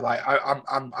out there. Like,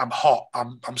 I'm hot.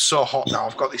 I'm so hot now.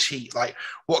 I've got this heat. Like,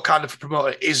 what kind of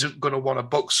promoter isn't going to want to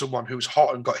book someone who's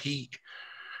hot and got heat?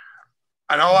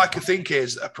 And all I can think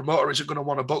is a promoter isn't going to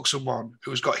want to book someone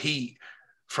who's got heat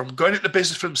from going into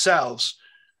business for themselves,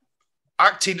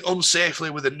 acting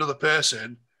unsafely with another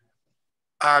person,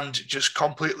 and just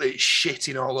completely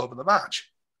shitting all over the match.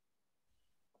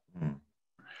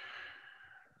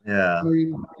 Yeah. I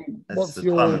mean,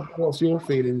 what's your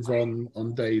feelings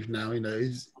on Dave now?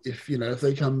 If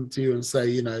they come to you and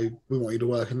say, we want you to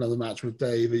work another match with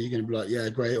Dave, are you going to be like, yeah,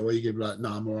 great, or are you going to be like,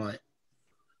 no, I'm all right?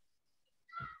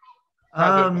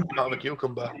 Not a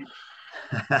cucumber.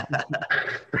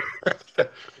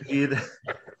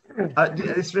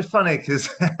 It's funny because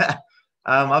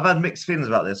I've had mixed feelings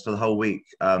about this for the whole week.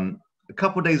 A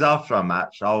couple of days after our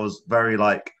match, I was very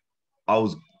not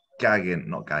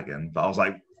gagging, but I was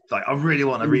like I really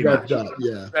want a rematch.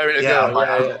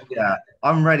 Yeah.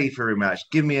 I'm ready for a rematch.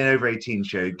 Give me an over 18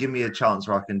 show. Give me a chance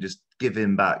where I can just give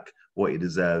him back what he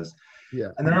deserves.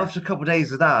 Yeah. And then after a couple of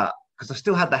days of that, because I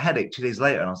still had the headache 2 days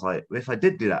later, and I was like, if I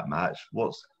did do that match,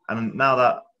 and now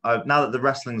that the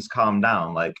wrestling's calmed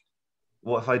down, like,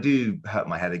 what if I do hurt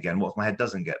my head again? What if my head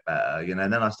doesn't get better?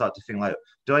 And then I start to think like,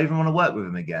 do I even want to work with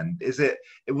him again?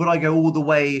 Would I go all the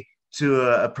way to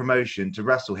a promotion to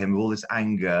wrestle him with all this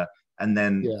anger, and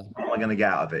then what am I going to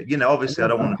get out of it? Obviously I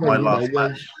don't want to my last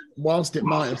match. Whilst it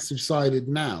might have subsided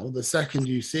now, the second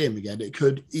you see him again, it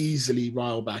could easily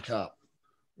rile back up.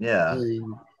 Yeah.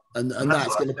 And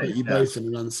that's going to put you both in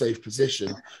an unsafe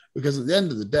position, because at the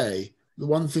end of the day, the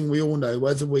one thing we all know,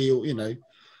 whether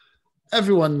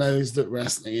everyone knows that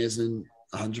wrestling isn't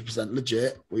 100%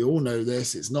 legit. We all know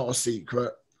this. It's not a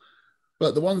secret.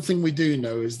 But the one thing we do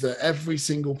know is that every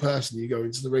single person you go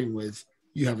into the ring with,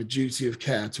 you have a duty of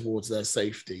care towards their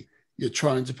safety. You're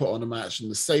trying to put on a match in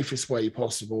the safest way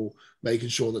possible, making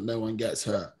sure that no one gets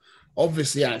hurt.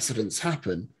 Obviously, accidents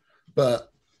happen,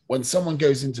 but when someone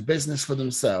goes into business for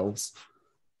themselves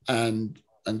and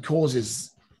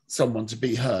causes someone to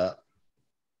be hurt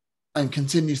and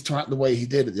continues to act the way he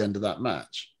did at the end of that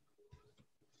match,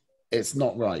 it's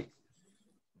not right.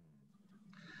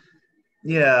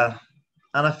 Yeah.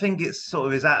 And I think it's sort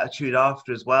of his attitude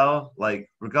after as well. Like,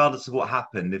 regardless of what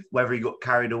happened, whether he got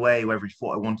carried away, whether he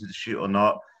thought I wanted to shoot or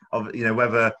not,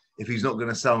 whether if he's not going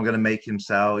to sell, I'm going to make him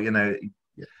sell.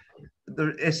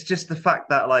 It's just the fact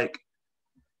that, like,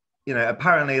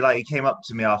 apparently, like, he came up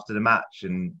to me after the match,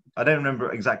 and I don't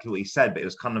remember exactly what he said, but it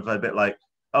was kind of a bit like,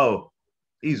 "Oh,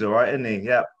 he's all right, isn't he?"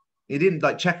 Yeah. He didn't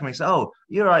like check me. He said, "Oh,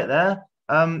 you're right there."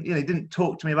 He didn't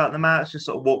talk to me about the match. Just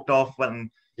sort of walked off, went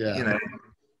and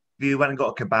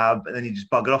got a kebab, and then he just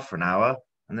buggered off for an hour,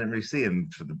 and didn't really see him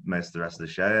for most of the rest of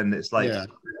the show. And it's like,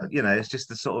 it's just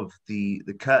the sort of the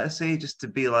courtesy, just to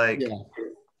be like,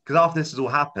 because after this has all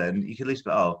happened, you can at least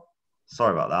be, oh,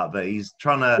 sorry about that, but he's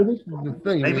trying to. Well, this is the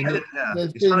thing.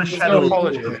 He's trying to shed all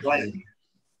the blame.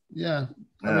 Yeah,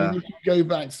 I mean, if you go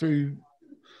back through,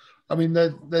 I mean,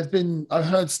 there's been, I've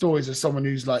heard stories of someone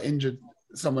who's like injured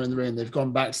someone in the ring, they've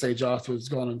gone backstage afterwards,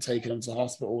 gone and taken them to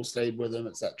hospital, stayed with them,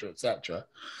 etc., etc.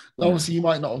 Obviously, you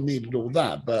might not have needed all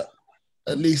that, but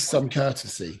at least some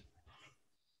courtesy.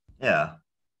 Yeah,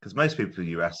 because most people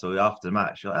you wrestle after the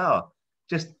match, you're like, oh,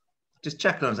 just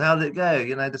checking on us. How did it go?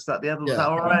 You know, this, that, the other. Was that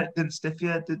all right? Didn't stiff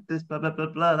you? Did this, blah, blah,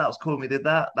 blah, blah. That was cool. We did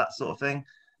that sort of thing.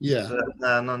 Yeah. But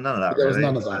no, none of that. There was really.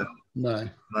 none of that. No.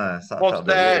 No. So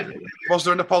was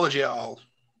there an apology at all?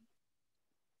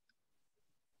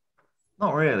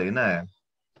 Not really, no.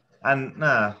 And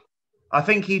no, I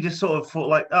think he just sort of thought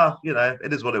like, oh, you know,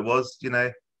 it is what it was. You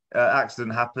know,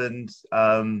 accident happened.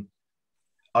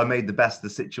 I made the best of the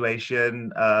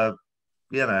situation.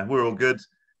 You know, we're all good.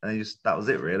 And that was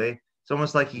it, really. It's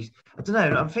almost like I don't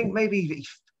know. I think maybe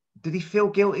did he feel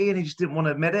guilty and he just didn't want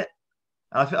to admit it?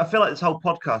 And I feel like this whole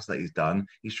podcast that he's done,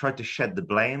 he's tried to shed the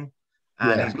blame,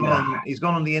 and he's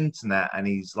gone on the internet and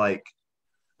he's like,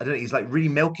 I don't know, he's like really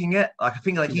milking it. Like I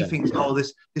think like he thinks, oh,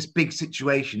 this big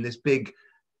situation, this big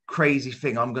crazy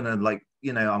thing, I'm gonna like,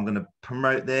 you know, I'm gonna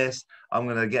promote this. I'm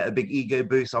gonna get a big ego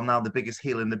boost. I'm now the biggest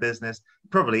heel in the business.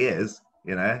 Probably is.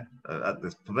 You know, at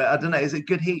this, but I don't know. Is it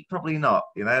good heat? Probably not.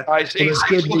 You know, it's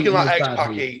looking like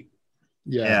X-Pac heat.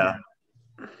 Yeah.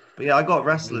 But yeah, I got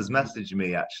wrestlers messaging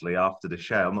me actually after the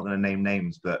show. I'm not going to name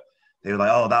names, but they were like,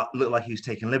 "Oh, that looked like he was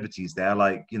taking liberties there."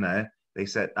 Like, you know, they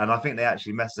said, and I think they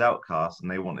actually messed Outcast,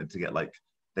 and they wanted to get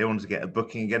a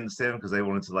booking against him because they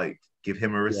wanted to like give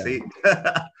him a receipt.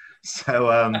 Yeah.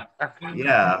 So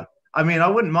yeah, I mean, I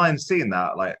wouldn't mind seeing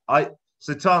that.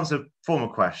 So to answer a former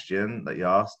question that you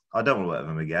asked, I don't want to work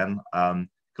with him again.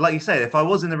 Like you say, if I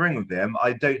was in the ring with him,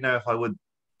 I don't know if I would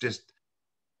just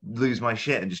lose my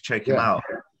shit and just choke him out.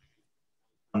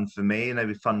 Fun for me, and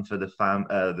it'd be fun for the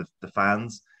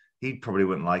fans. He probably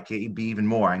wouldn't like it. He'd be even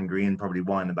more angry and probably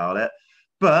whine about it.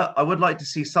 But I would like to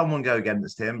see someone go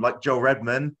against him, like Joe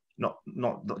Redman. Not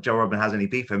that Joe Redman has any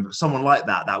beef with him, but someone like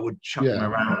that would chuck him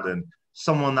around, and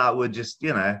someone that would just,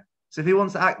 you know. So if he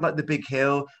wants to act like the big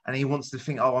heel and he wants to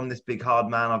think, oh, I'm this big hard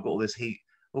man, I've got all this heat,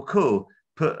 well, cool.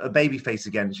 Put a baby face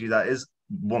against you that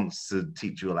wants to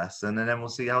teach you a lesson, and then we'll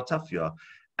see how tough you are.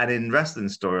 And in wrestling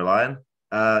storyline,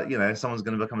 you know, someone's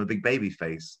going to become a big baby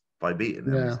face by beating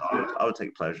them. Yeah. So I would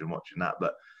take pleasure in watching that.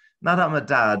 But now that I'm a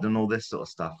dad and all this sort of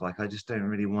stuff, like I just don't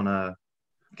really want to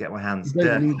get my hands dirty. You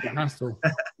don't need the hassle.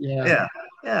 Yeah.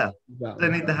 Exactly.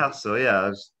 Don't need the hassle.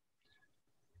 Yeah.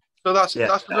 So that's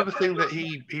another thing that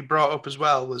he brought up as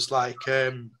well, was like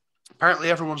apparently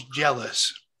everyone's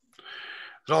jealous.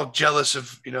 They're all jealous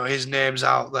of, you know, his name's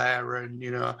out there, and,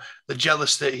 you know, they're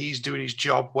jealous that he's doing his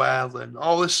job well and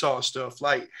all this sort of stuff.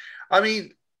 Like, I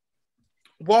mean,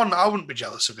 one, I wouldn't be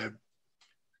jealous of him.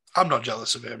 I'm not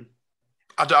jealous of him.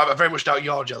 I very much doubt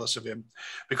you're jealous of him,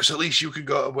 because at least you can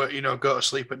go to work, you know, go to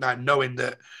sleep at night knowing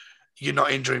that you're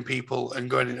not injuring people and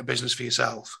going into business for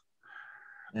yourself.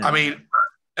 Yeah. I mean,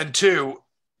 and two,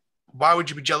 why would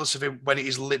you be jealous of him when it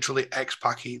is literally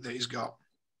X-Pac heat that he's got?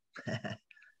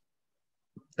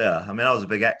 Yeah, I mean, I was a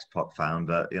big X-Pac fan,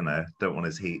 but, you know, don't want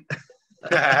his heat.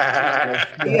 But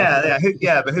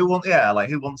who wants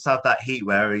to have that heat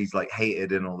where he's like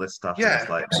hated and all this stuff? Yeah, it's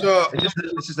like, so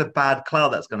it's just a bad cloud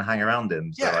that's going to hang around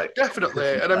him. So, yeah, like,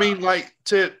 definitely. And I mean, like,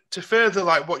 to further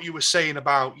like what you were saying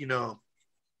about, you know,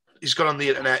 he's gone on the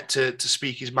internet to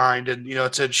speak his mind and, you know,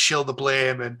 to shill the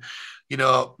blame and, you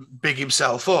know, big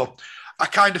himself up. I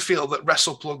kind of feel that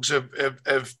WrestlePlugs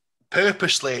have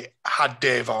purposely had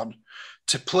Dave on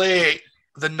to play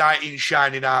the knight in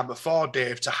shining armor for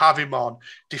Dave, to have him on,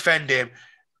 defend him,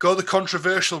 go the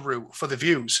controversial route for the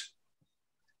views.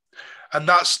 And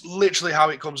that's literally how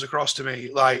it comes across to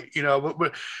me. Like, you know,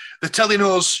 they're telling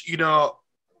us, you know,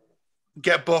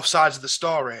 get both sides of the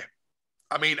story.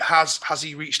 I mean, has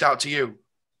he reached out to you?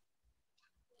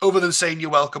 Other than saying you're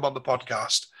welcome on the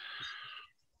podcast.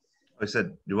 I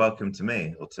said, you're welcome to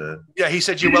me, or to... Yeah, he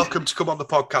said you're welcome to come on the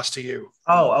podcast to you.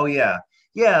 Oh, yeah.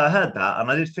 Yeah, I heard that, and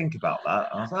I did think about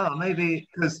that. I was like, oh, maybe,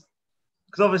 because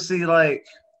obviously, like,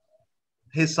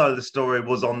 his side of the story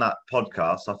was on that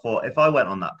podcast. I thought if I went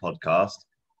on that podcast,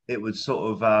 it would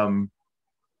sort of,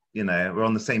 you know, we're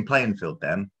on the same playing field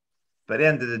then. But at the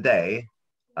end of the day,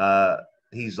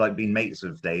 he's like been mates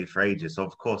with Dave for ages, so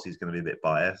of course he's going to be a bit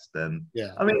biased. And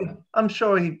yeah, I mean, I'm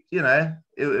sure he, you know,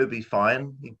 it would be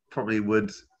fine. He probably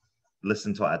would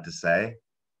listen to what I had to say.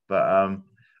 But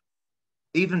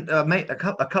even mate, a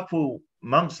couple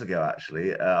months ago,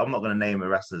 actually, I'm not going to name a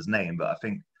wrestler's name, but I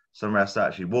think some wrestler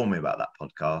actually warned me about that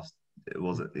podcast.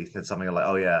 He said something like,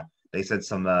 "Oh yeah, they said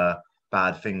some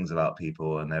bad things about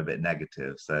people and they're a bit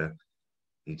negative." So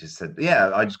he just said,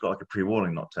 "Yeah, I just got like a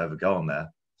pre-warning not to ever go on there."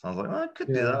 So I was like, I could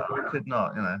do that, I could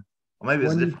not, you know. Or maybe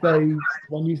it's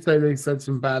when you say they said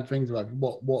some bad things about him,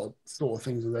 what sort of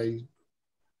things are they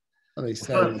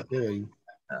saying and doing?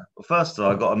 Well, first of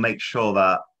all, I got to make sure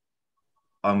that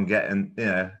I'm getting,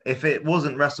 if it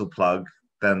wasn't WrestlePlug,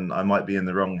 then I might be in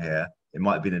the wrong here. It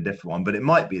might have been a different one, but it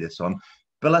might be this one.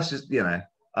 But let's just,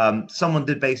 someone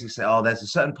did basically say, oh, there's a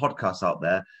certain podcast out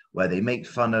there where they make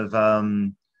fun of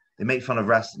wrestling.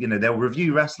 They'll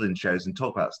review wrestling shows and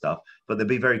talk about stuff, but they'll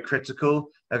be very critical.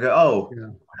 They'll go,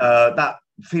 that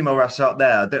female wrestler out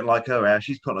there, I don't like her hair.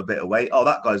 She's putting a bit of weight. Oh,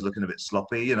 that guy's looking a bit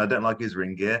sloppy. I don't like his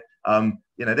ring gear.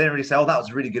 They didn't really say, oh, that was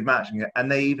a really good match.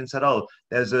 And they even said, oh,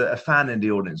 there's a fan in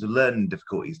the audience with learning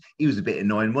difficulties. He was a bit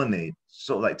annoying, wasn't he?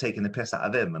 Sort of like taking the piss out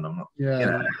of him. And I'm not,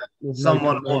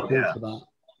 someone,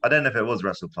 I don't know if it was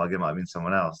WrestlePlug. It might have been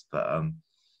someone else. But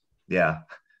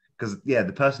because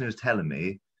the person who was telling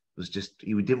me was just,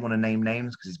 he didn't want to name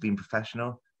names because he's being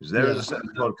professional. Because there is a certain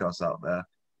podcast out there.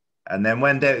 And then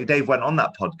when Dave went on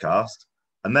that podcast,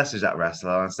 I messaged that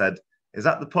wrestler and I said, is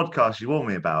that the podcast you warned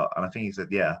me about? And I think he said,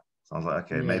 yeah. So I was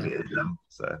like, okay, maybe it is them.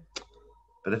 So,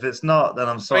 but if it's not, then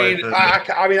I'm sorry.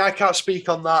 I can't speak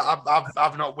on that.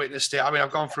 I've not witnessed it. I mean,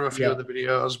 I've gone through a few of the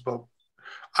videos, but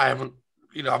I haven't,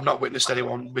 I've not witnessed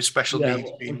anyone with special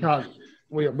needs.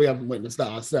 We haven't witnessed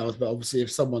that ourselves, but obviously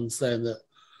if someone's saying that,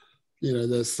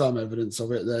 there's some evidence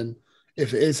of it, then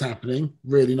if it is happening,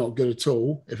 really not good at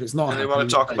all. If it's not, and they want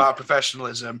to talk about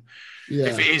professionalism. Yeah.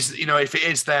 If it is, if it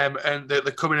is them and they're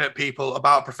coming at people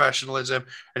about professionalism,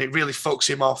 and it really fucks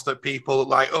him off that people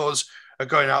like us are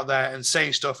going out there and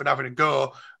saying stuff and having a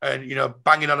go and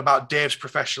banging on about Dave's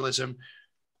professionalism,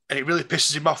 and it really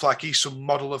pisses him off like he's some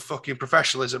model of fucking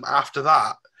professionalism. After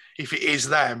that, if it is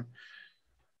them,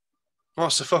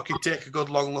 wants to fucking take a good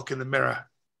long look in the mirror.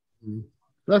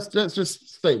 Let's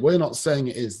just state we're not saying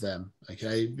it is them,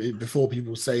 okay? Before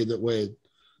people say that we're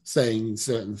saying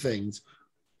certain things,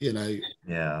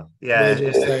 Yeah. We're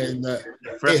just saying that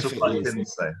if WrestlePlug didn't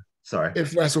say, sorry.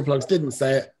 If WrestlePlugs didn't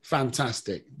say it,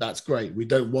 fantastic. That's great. We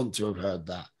don't want to have heard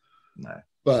that. No.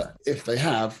 But if they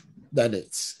have, then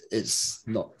it's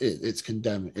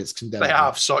condemned. It's condemned. They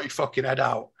have, sort your fucking head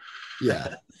out.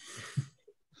 Yeah.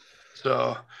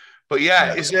 So, but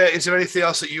is there anything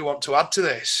else that you want to add to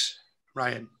this,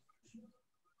 Ryan?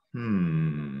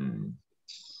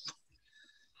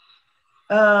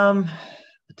 I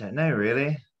don't know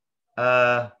really.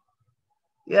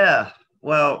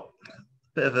 Well,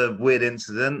 bit of a weird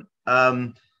incident.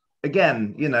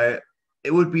 Again,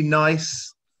 it would be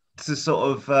nice to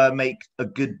sort of make a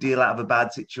good deal out of a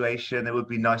bad situation. It would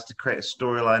be nice to create a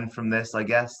storyline from this, I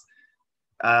guess.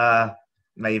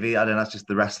 Maybe, I don't know, that's just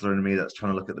the wrestler in me that's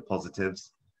trying to look at the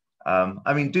positives.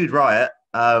 I mean, Dude Riot,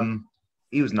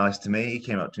 he was nice to me. He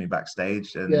came up to me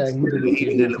backstage and he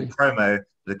did a little promo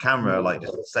for the camera, like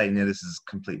just saying, this is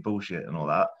complete bullshit and all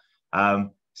that.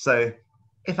 So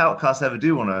if Outcasts ever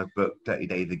do want to book Dirty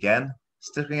Dave again,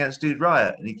 stick him against Dude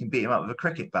Riot and he can beat him up with a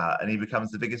cricket bat and he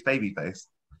becomes the biggest babyface.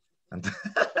 And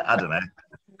I don't know.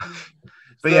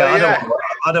 But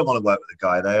I don't want to work with the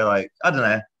guy though. Like, I don't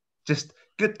know. Just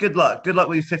good luck. Good luck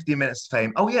with 50 minutes of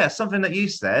fame. Oh yeah, something that you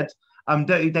said.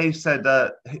 Dirty Dave said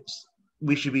that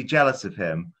we should be jealous of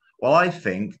him. Well, I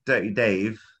think Dirty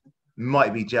Dave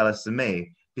might be jealous of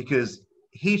me because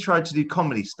he tried to do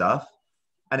comedy stuff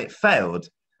and it failed.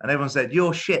 And everyone said,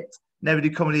 you're shit. Never do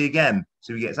comedy again.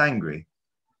 So he gets angry.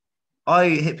 I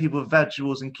hit people with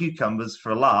vegetables and cucumbers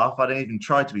for a laugh. I don't even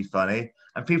try to be funny.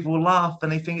 And people will laugh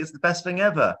and they think it's the best thing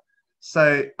ever.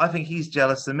 So I think he's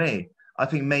jealous of me. I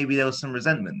think maybe there was some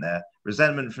resentment there.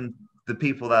 Resentment from the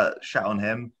people that shout on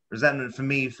him. Resentment for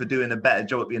me for doing a better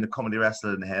job at being a comedy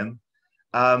wrestler than him.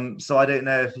 So I don't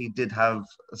know if he did have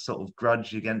a sort of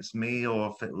grudge against me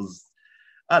or if it was,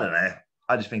 I don't know.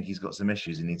 I just think he's got some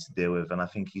issues he needs to deal with. And I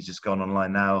think he's just gone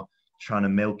online now trying to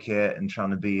milk it and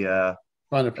trying to be...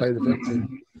 trying to play the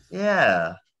victim.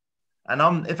 Yeah.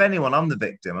 And if anyone, I'm the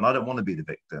victim and I don't want to be the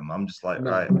victim. I'm just like,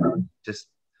 right,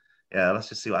 let's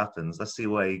just see what happens. Let's see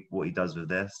what he does with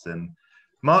this. And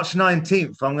March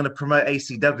 19th, I'm going to promote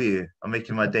ACW. I'm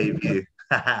making my debut.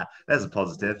 There's a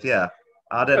positive, yeah.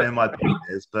 I don't know who my opponent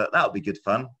is, but that'll be good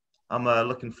fun. I'm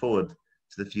looking forward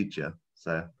to the future.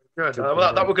 So good.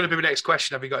 Well, that was going to be my next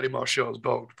question. Have you got any more shows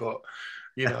booked? But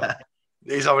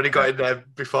he's already got in there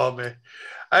before me.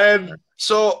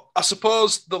 So I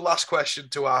suppose the last question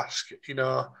to ask,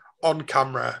 on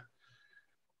camera,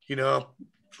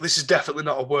 this is definitely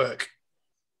not a work.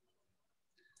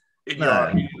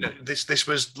 This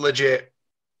was legit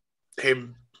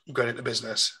him going into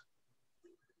business.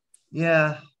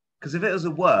 Yeah, because if it was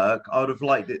a work, I would have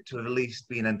liked it to have at least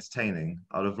been entertaining.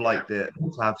 I would have liked it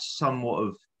to have somewhat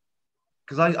of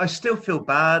because I still feel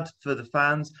bad for the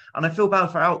fans, and I feel bad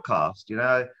for Outcast. You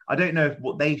know, I don't know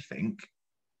what they think,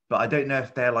 but I don't know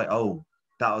if they're like, oh,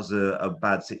 that was a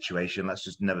bad situation. Let's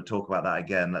just never talk about that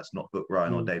again. Let's not book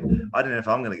Ryan or Dave. I don't know if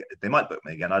I'm going to get, they might book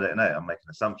me again. I don't know. I'm making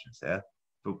assumptions here.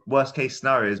 But worst case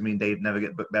scenarios mean Dave never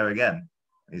get booked there again.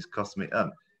 He's cost me,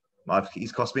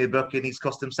 he's cost me a booking. He's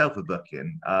cost himself a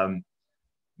booking.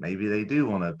 Maybe they do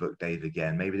want to book Dave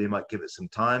again. Maybe they might give it some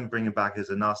time, bring him back as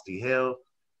a nasty heel.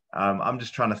 I'm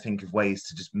just trying to think of ways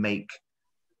to just make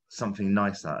something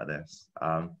nice out of this.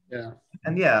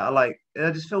 And yeah, I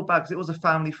just feel bad because it was a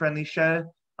family-friendly show,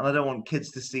 and I don't want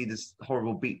kids to see this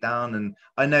horrible beatdown. And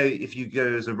I know if you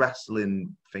go as a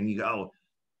wrestling thing, you go, oh,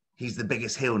 he's the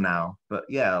biggest heel now. But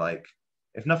yeah, like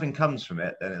if nothing comes from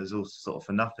it, then it was all sort of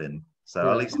for nothing. So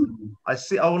at least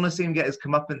I want to see him get his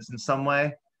comeuppance in some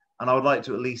way, and I would like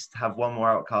to at least have one more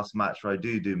Outcast match where I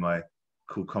do my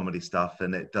cool comedy stuff,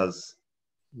 and it does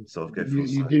sort of go.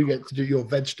 You do get to do your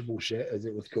vegetable shit, as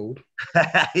it was called.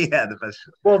 Yeah, the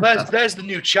vegetable. Well, there's the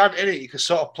new chant in it. You can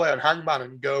sort of play on Hangman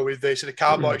and go with this the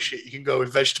cowboy shit. You can go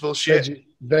with vegetable shit,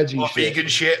 veggie or shit. vegan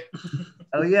shit.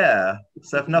 Oh yeah.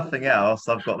 So if nothing else,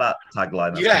 I've got that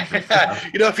tagline.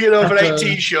 You know, if you're over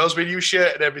 18 shows with new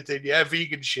shirt and everything,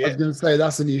 vegan shit. I was going to say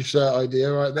that's a new shirt idea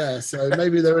right there. So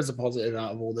maybe there is a positive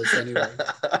out of all this anyway.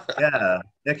 Yeah,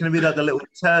 it can be like the little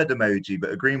turd emoji,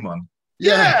 but a green one.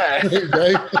 Yeah. There you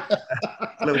go.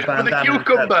 Little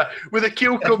bandana with a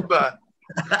cucumber.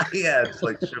 Yeah, just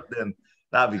like shoved in.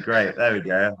 That'd be great. There we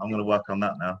go. I'm going to work on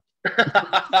that now.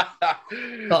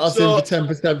 Cut us in for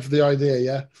 10% for the idea,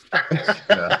 yeah?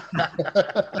 Yeah,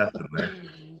 definitely.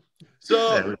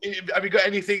 So, have you got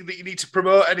anything that you need to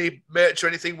promote? Any merch or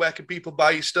anything? Where can people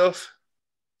buy your stuff?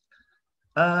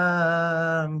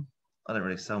 I don't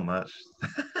really sell much.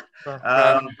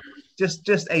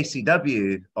 Just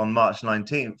ACW on March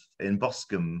 19th in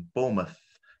Boscombe, Bournemouth.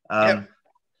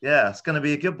 Yeah, it's going to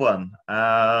be a good one.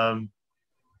 And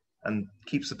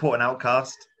keep supporting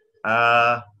Outcast.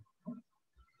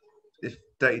 If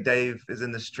Dirty Dave is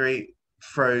in the street,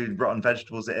 throw rotten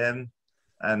vegetables at him,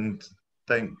 and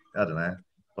I don't know,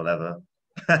 whatever.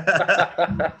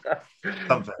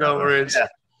 No worries. Yeah.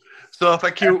 So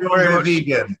thank you very much.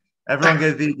 Vegan. Everyone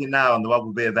go vegan now, and the world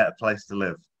will be a better place to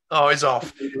live. Oh, he's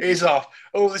off. He's off.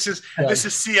 Oh, this is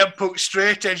CM Punk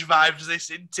straight edge vibes, this,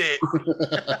 isn't it?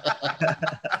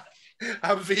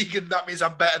 I'm vegan, that means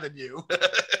I'm better than you.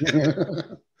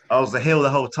 I was the heel the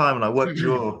whole time and I worked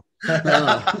you all.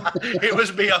 It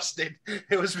was me, Austin.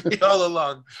 It was me all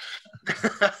along.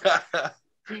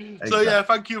 So yeah,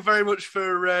 thank you very much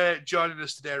for joining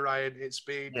us today, Ryan. It's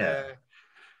been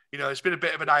it's been a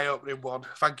bit of an eye-opening one.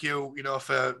 Thank you,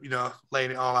 for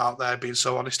laying it all out there, being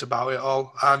so honest about it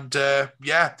all. And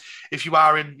if you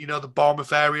are in the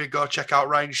Bournemouth area, go check out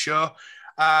Ryan's show.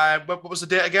 What was the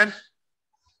date again?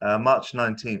 March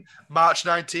 19th. March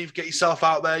 19th. Get yourself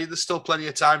out there. There's still plenty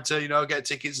of time to get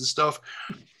tickets and stuff.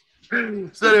 So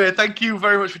anyway, thank you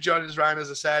very much for joining us, Ryan,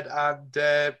 as I said,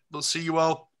 and we'll see you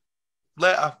all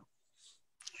later.